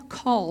all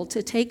called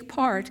to take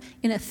part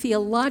in a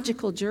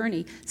theological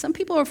journey. Some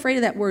people are afraid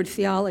of that word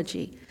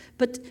theology.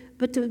 But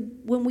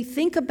when we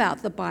think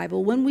about the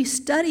Bible, when we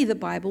study the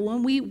Bible,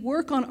 when we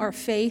work on our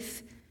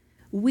faith,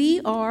 we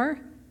are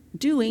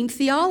doing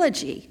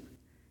theology.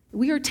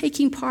 We are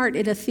taking part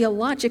in a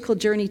theological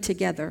journey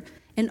together.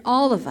 And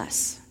all of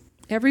us,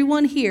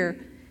 everyone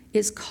here,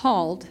 is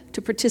called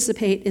to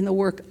participate in the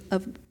work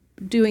of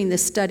doing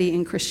this study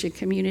in Christian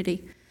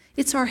community.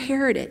 It's our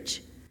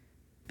heritage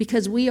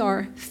because we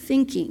are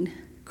thinking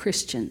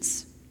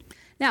Christians.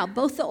 Now,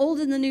 both the Old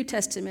and the New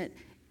Testament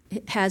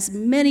has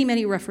many,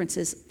 many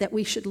references that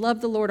we should love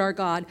the Lord our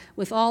God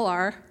with all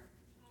our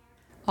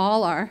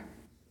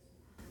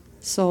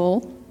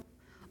soul,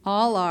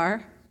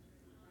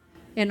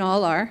 and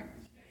all our.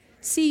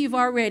 See, you've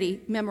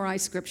already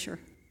memorized Scripture.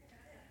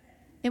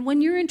 And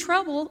when you're in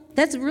trouble,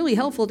 that's really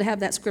helpful to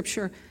have that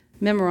Scripture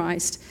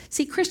memorized.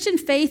 See, Christian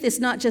faith is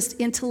not just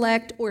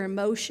intellect or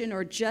emotion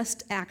or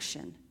just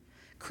action.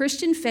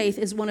 Christian faith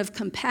is one of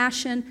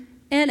compassion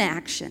and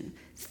action,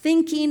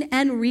 thinking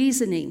and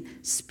reasoning,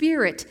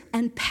 spirit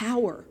and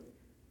power.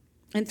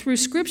 And through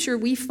Scripture,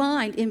 we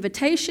find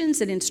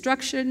invitations and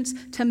instructions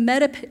to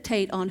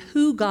meditate on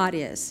who God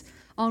is,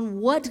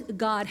 on what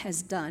God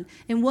has done,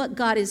 and what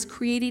God is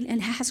creating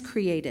and has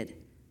created.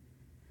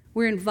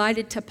 We're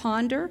invited to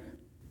ponder,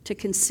 to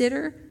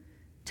consider,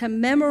 to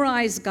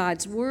memorize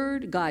God's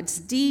word, God's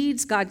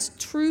deeds, God's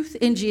truth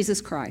in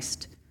Jesus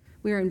Christ.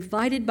 We are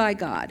invited by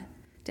God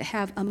to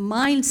have a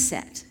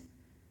mindset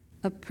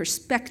of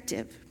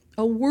perspective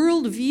a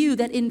worldview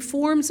that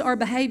informs our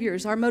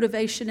behaviors, our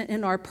motivation,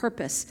 and our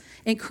purpose,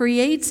 and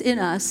creates in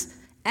us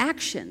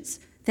actions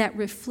that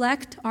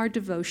reflect our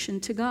devotion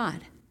to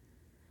God.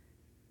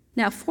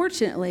 Now,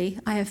 fortunately,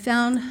 I have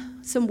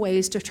found some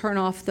ways to turn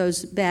off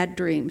those bad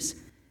dreams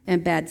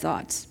and bad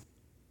thoughts.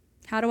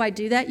 How do I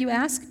do that, you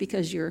ask?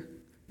 Because you're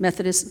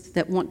Methodists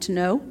that want to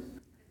know.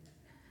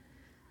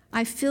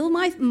 I fill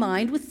my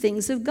mind with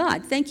things of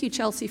God. Thank you,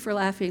 Chelsea, for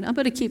laughing. I'm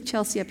going to keep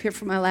Chelsea up here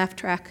for my laugh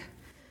track.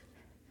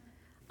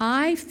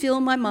 I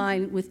fill my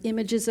mind with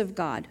images of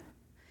God.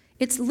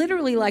 It's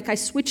literally like I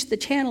switch the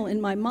channel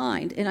in my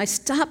mind and I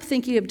stop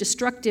thinking of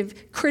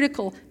destructive,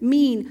 critical,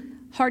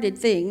 mean-hearted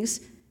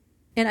things,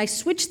 and I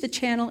switch the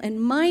channel and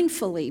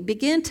mindfully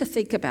begin to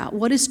think about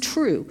what is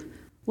true,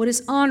 what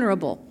is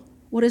honorable,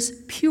 what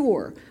is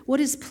pure, what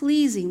is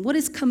pleasing, what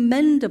is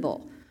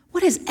commendable,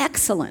 what is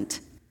excellent,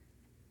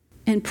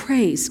 and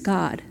praise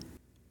God.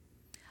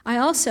 I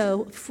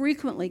also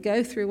frequently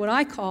go through what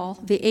I call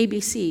the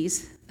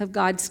ABCs of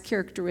God's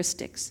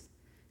characteristics.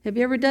 Have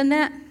you ever done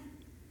that?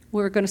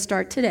 We're going to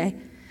start today.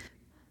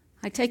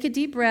 I take a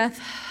deep breath,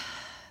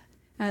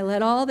 I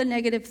let all the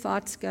negative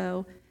thoughts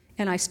go,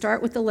 and I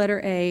start with the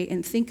letter A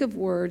and think of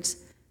words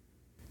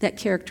that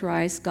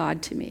characterize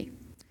God to me.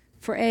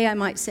 For A, I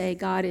might say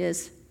God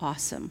is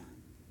awesome.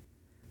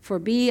 For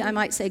B, I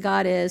might say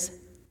God is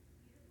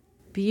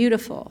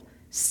beautiful.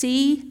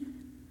 C,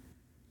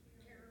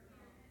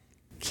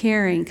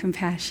 caring,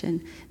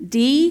 compassion.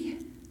 D,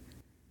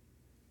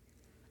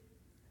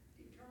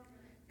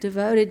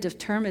 devoted,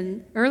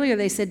 determined. Earlier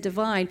they said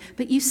divine,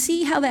 but you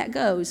see how that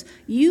goes.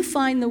 You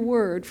find the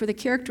word for the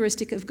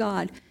characteristic of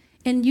God,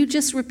 and you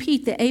just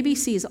repeat the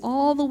ABCs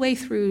all the way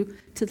through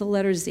to the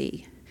letter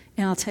Z.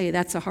 And I'll tell you,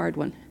 that's a hard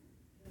one.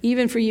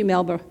 Even for you,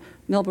 Melba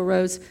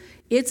Rose,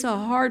 it's a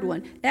hard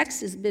one.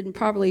 X has been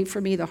probably,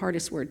 for me, the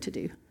hardest word to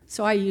do.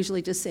 So I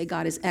usually just say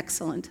God is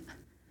excellent.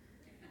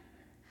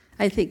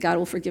 I think God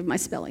will forgive my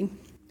spelling.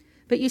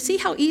 But you see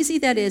how easy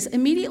that is.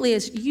 Immediately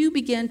as you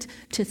begin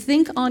to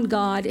think on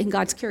God and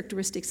God's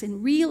characteristics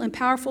in real and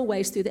powerful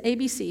ways through the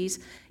ABCs,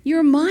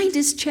 your mind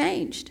is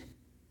changed.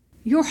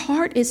 Your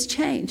heart is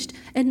changed.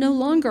 And no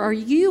longer are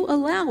you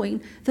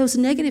allowing those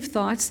negative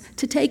thoughts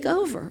to take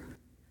over.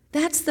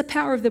 That's the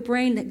power of the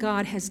brain that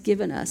God has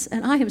given us.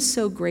 And I am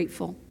so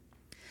grateful.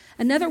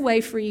 Another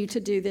way for you to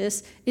do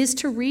this is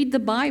to read the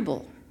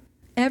Bible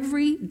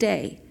every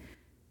day.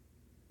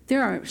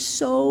 There are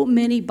so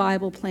many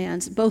Bible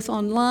plans, both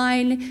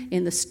online,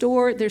 in the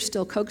store. There's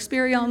still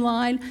Cokesbury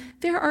online.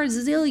 There are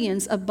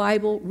zillions of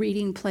Bible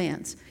reading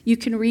plans. You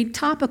can read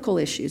topical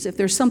issues if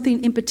there's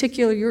something in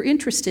particular you're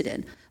interested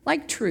in,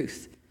 like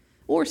truth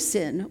or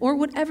sin or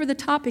whatever the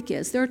topic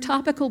is. There are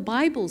topical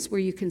Bibles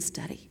where you can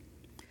study.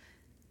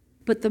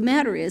 But the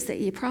matter is that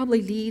you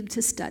probably need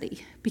to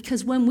study,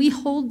 because when we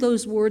hold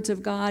those words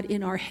of God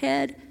in our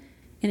head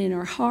and in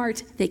our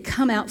heart, they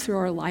come out through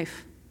our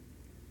life.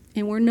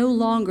 And we're no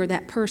longer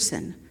that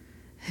person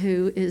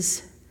who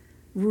is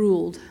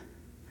ruled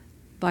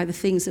by the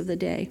things of the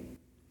day.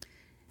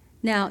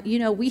 Now, you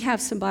know, we have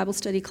some Bible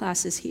study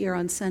classes here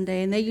on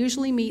Sunday, and they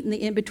usually meet in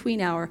the in-between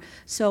hour.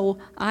 So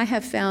I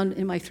have found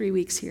in my 3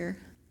 weeks here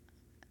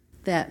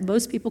that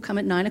most people come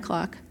at 9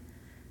 o'clock.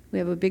 We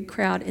have a big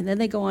crowd, and then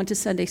they go on to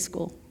Sunday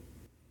school.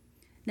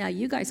 Now,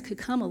 you guys could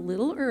come a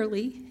little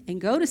early and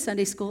go to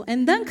Sunday school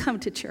and then come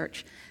to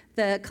church.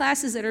 The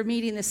classes that are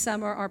meeting this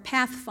summer are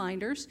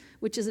Pathfinders,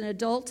 which is an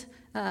adult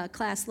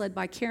class led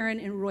by Karen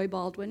and Roy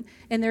Baldwin,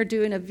 and they're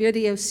doing a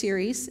video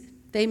series.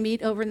 They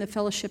meet over in the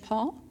fellowship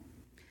hall.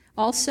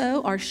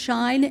 Also, our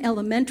Shine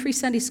Elementary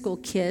Sunday School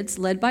kids,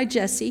 led by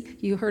Jesse.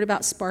 You heard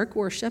about Spark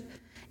Worship.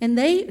 And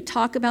they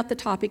talk about the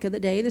topic of the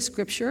day, the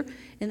scripture,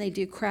 and they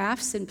do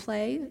crafts and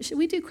play. Should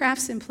we do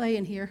crafts and play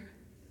in here?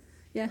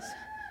 Yes?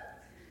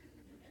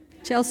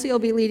 Chelsea will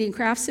be leading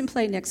crafts and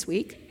play next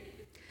week.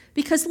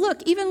 Because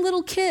look, even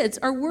little kids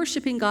are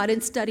worshiping God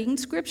and studying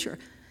scripture.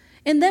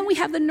 And then we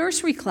have the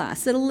nursery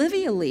class that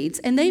Olivia leads,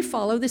 and they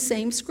follow the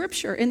same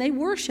scripture, and they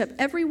worship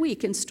every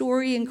week in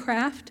story and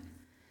craft.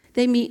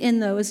 They meet in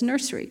those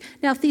nursery.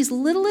 Now, if these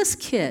littlest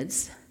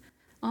kids,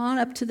 on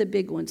up to the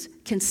big ones,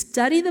 can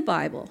study the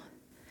Bible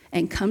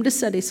and come to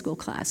Sunday school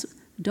class,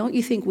 don't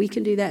you think we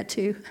can do that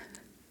too?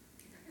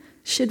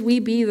 Should we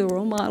be the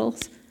role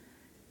models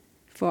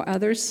for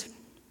others?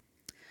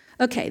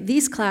 Okay,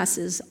 these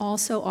classes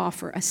also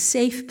offer a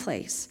safe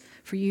place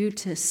for you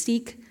to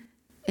seek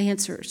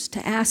answers,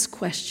 to ask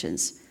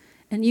questions.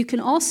 And you can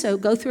also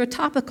go through a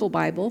topical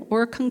Bible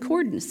or a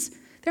concordance.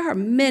 There are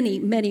many,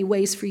 many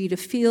ways for you to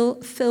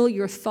fill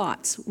your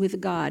thoughts with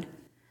God.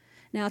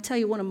 Now, I'll tell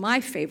you one of my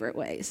favorite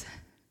ways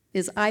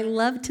is I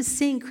love to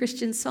sing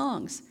Christian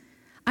songs.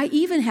 I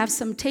even have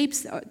some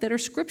tapes that are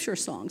scripture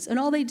songs, and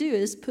all they do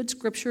is put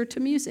scripture to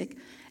music.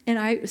 And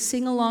I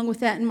sing along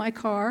with that in my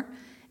car,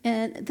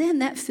 and then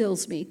that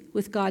fills me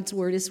with God's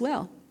word as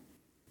well.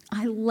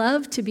 I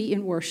love to be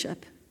in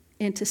worship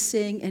and to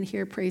sing and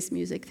hear praise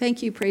music.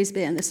 Thank you, praise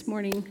band, this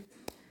morning.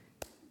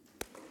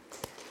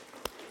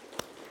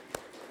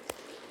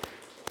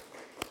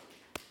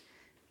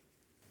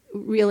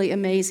 really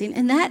amazing.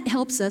 And that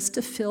helps us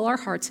to fill our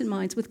hearts and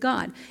minds with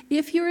God.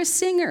 If you're a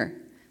singer,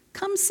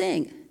 come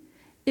sing.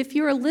 If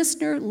you're a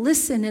listener,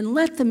 listen and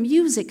let the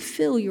music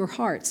fill your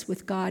hearts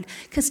with God.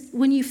 Because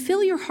when you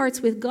fill your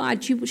hearts with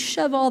God, you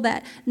shove all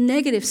that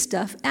negative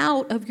stuff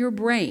out of your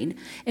brain.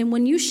 And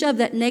when you shove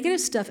that negative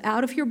stuff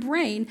out of your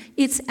brain,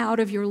 it's out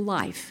of your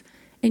life.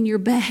 And your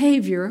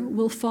behavior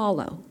will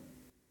follow.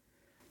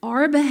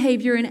 Our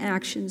behavior and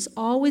actions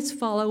always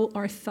follow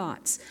our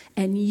thoughts.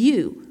 And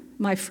you,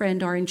 my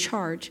friend, are in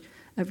charge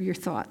of your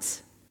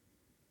thoughts.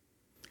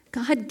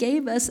 God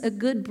gave us a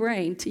good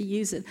brain to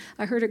use it.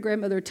 I heard a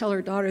grandmother tell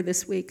her daughter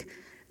this week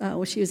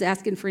when she was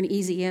asking for an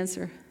easy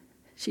answer.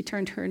 She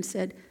turned to her and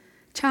said,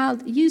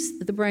 "Child, use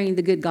the brain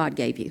the good God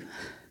gave you.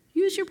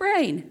 Use your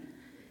brain."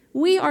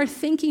 We are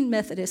thinking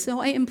Methodists, so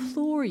I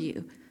implore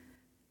you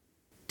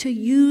to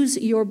use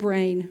your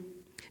brain.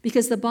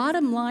 Because the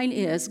bottom line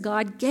is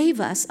God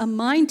gave us a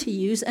mind to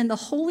use and the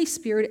Holy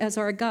Spirit as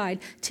our guide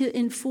to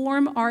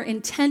inform our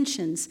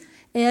intentions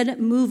and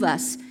move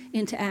us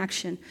into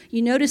action.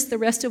 You notice the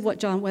rest of what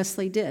John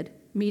Wesley did,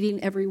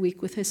 meeting every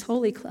week with his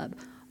Holy Club,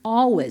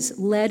 always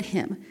led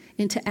him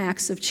into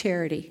acts of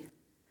charity.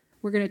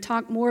 We're going to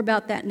talk more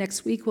about that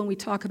next week when we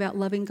talk about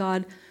loving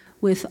God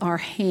with our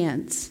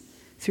hands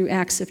through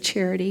acts of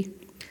charity.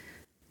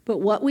 But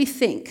what we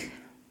think,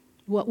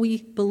 what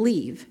we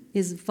believe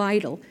is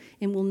vital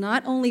and will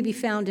not only be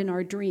found in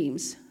our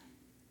dreams,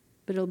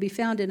 but it'll be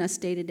found in us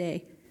day to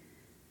day.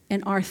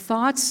 And our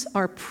thoughts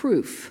are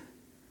proof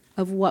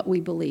of what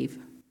we believe.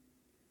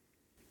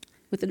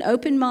 With an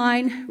open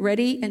mind,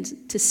 ready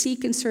and to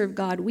seek and serve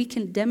God, we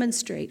can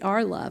demonstrate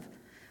our love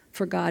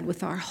for God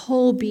with our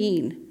whole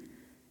being.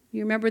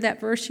 You remember that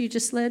verse you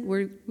just read,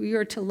 where we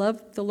are to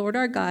love the Lord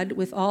our God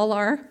with all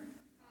our,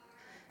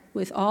 and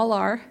with all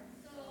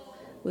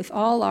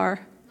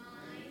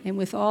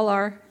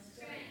our,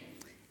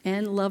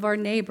 and love our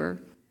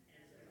neighbor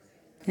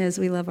as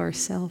we love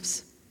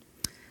ourselves.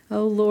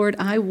 Oh Lord,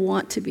 I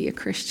want to be a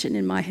Christian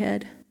in my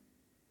head.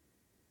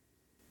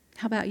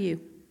 How about you?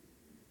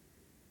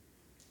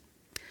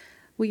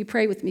 Will you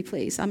pray with me,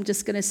 please? I'm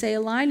just going to say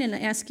a line and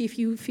ask you if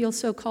you feel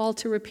so called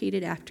to repeat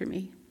it after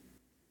me.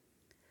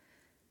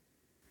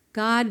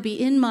 God, be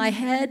in my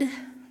head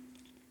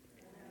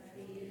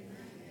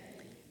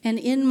and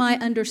in my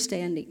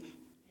understanding.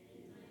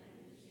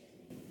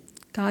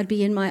 God,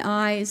 be in my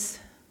eyes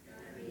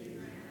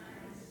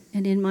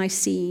and in my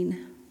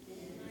seeing.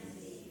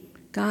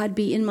 God,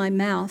 be in my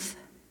mouth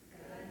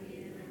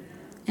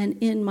and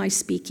in my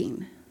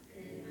speaking.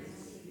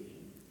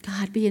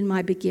 God, be in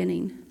my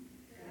beginning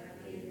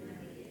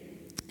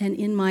and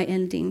in my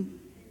ending.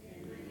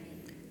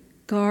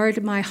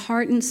 Guard my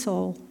heart and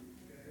soul,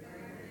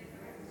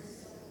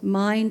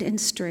 mind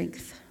and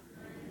strength,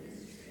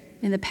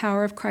 in the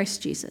power of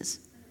Christ Jesus.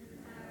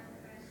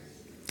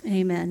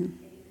 Amen.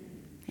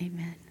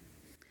 Amen.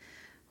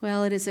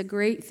 Well, it is a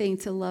great thing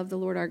to love the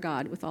Lord our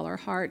God with all our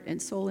heart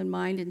and soul and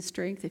mind and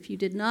strength. If you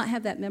did not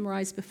have that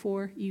memorized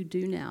before, you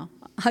do now,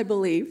 I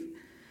believe.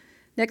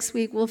 Next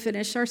week, we'll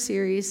finish our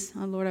series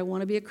on Lord, I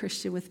want to be a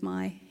Christian with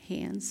my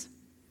hands.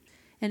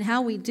 And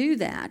how we do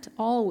that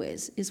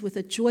always is with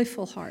a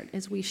joyful heart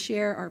as we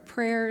share our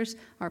prayers,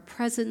 our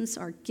presence,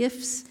 our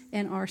gifts,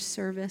 and our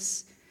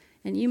service.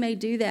 And you may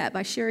do that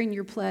by sharing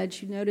your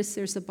pledge. You notice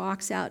there's a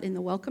box out in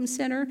the Welcome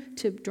Center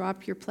to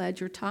drop your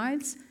pledge or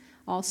tithes.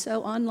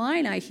 Also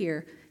online, I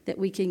hear that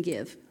we can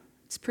give.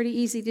 It's pretty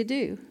easy to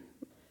do.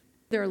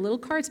 There are little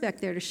cards back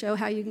there to show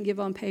how you can give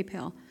on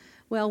PayPal.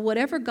 Well,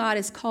 whatever God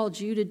has called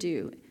you to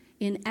do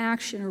in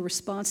action or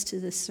response to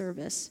this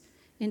service,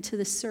 into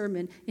the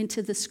sermon,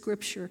 into the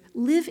scripture,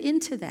 live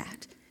into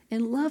that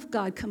and love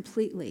God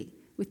completely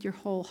with your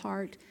whole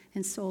heart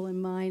and soul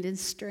and mind and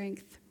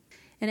strength.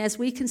 And as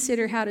we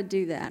consider how to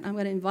do that, I'm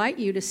going to invite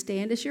you to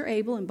stand as you're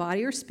able in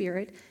body or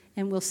spirit,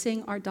 and we'll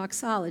sing our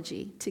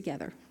doxology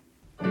together.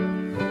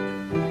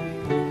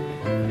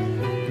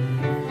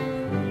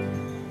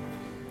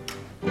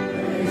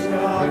 Praise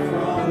God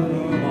from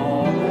whom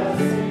all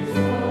blessings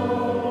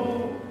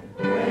flow.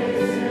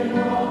 Praise Him,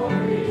 all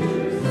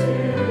creatures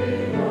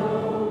daily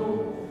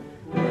know.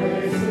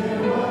 Praise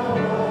Him above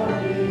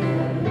the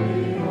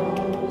heavenly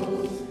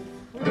hosts.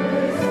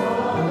 Praise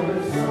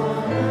Father,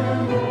 Son,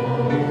 and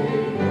Holy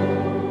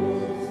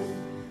Ghost.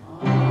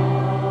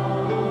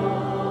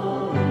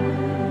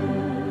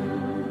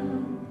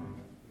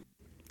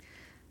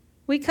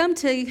 We come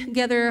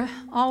together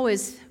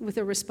always with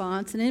a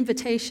response, an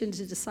invitation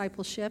to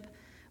discipleship.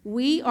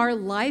 We are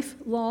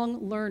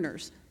lifelong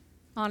learners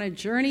on a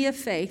journey of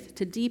faith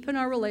to deepen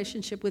our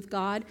relationship with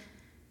God,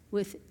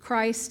 with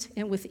Christ,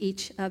 and with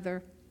each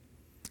other.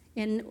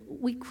 And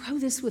we grow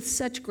this with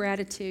such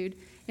gratitude.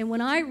 And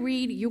when I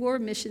read your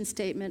mission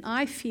statement,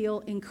 I feel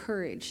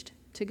encouraged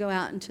to go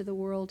out into the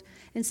world.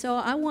 And so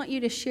I want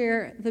you to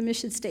share the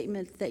mission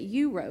statement that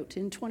you wrote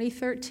in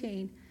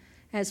 2013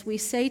 as we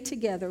say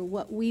together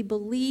what we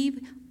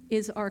believe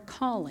is our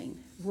calling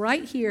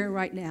right here and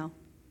right now.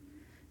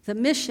 The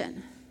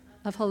mission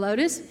of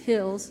Helotes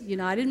Hills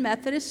United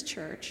Methodist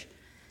Church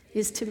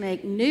is to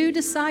make new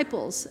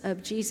disciples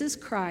of Jesus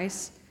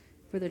Christ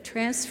for the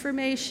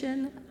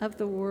transformation of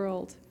the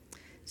world.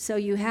 So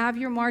you have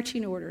your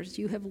marching orders.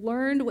 You have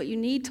learned what you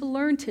need to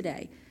learn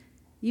today.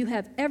 You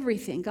have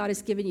everything. God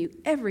has given you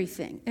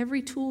everything,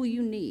 every tool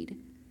you need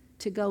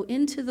to go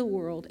into the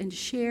world and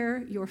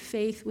share your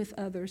faith with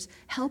others,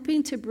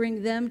 helping to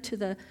bring them to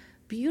the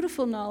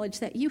beautiful knowledge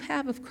that you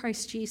have of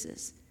Christ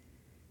Jesus.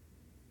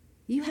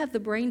 You have the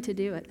brain to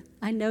do it.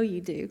 I know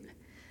you do.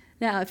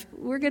 Now, if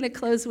we're going to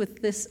close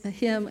with this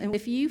hymn, and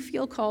if you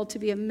feel called to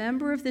be a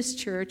member of this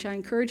church, I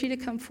encourage you to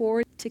come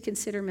forward to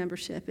consider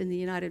membership in the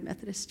United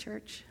Methodist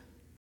Church.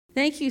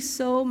 Thank you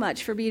so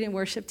much for being in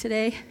worship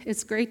today.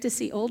 It's great to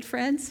see old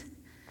friends,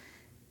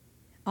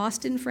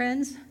 Austin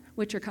friends,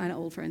 which are kind of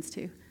old friends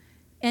too,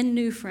 and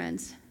new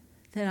friends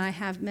that I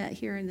have met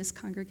here in this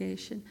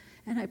congregation.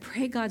 And I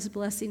pray God's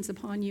blessings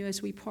upon you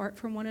as we part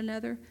from one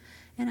another.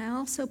 And I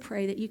also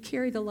pray that you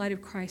carry the light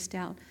of Christ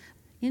out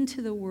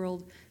into the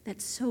world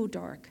that's so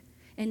dark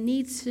and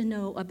needs to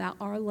know about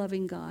our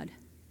loving God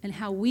and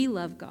how we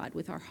love God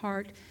with our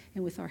heart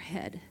and with our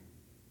head.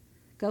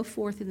 Go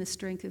forth in the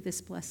strength of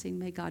this blessing.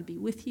 May God be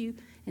with you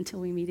until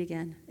we meet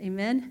again.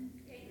 Amen?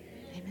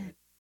 Amen. Amen.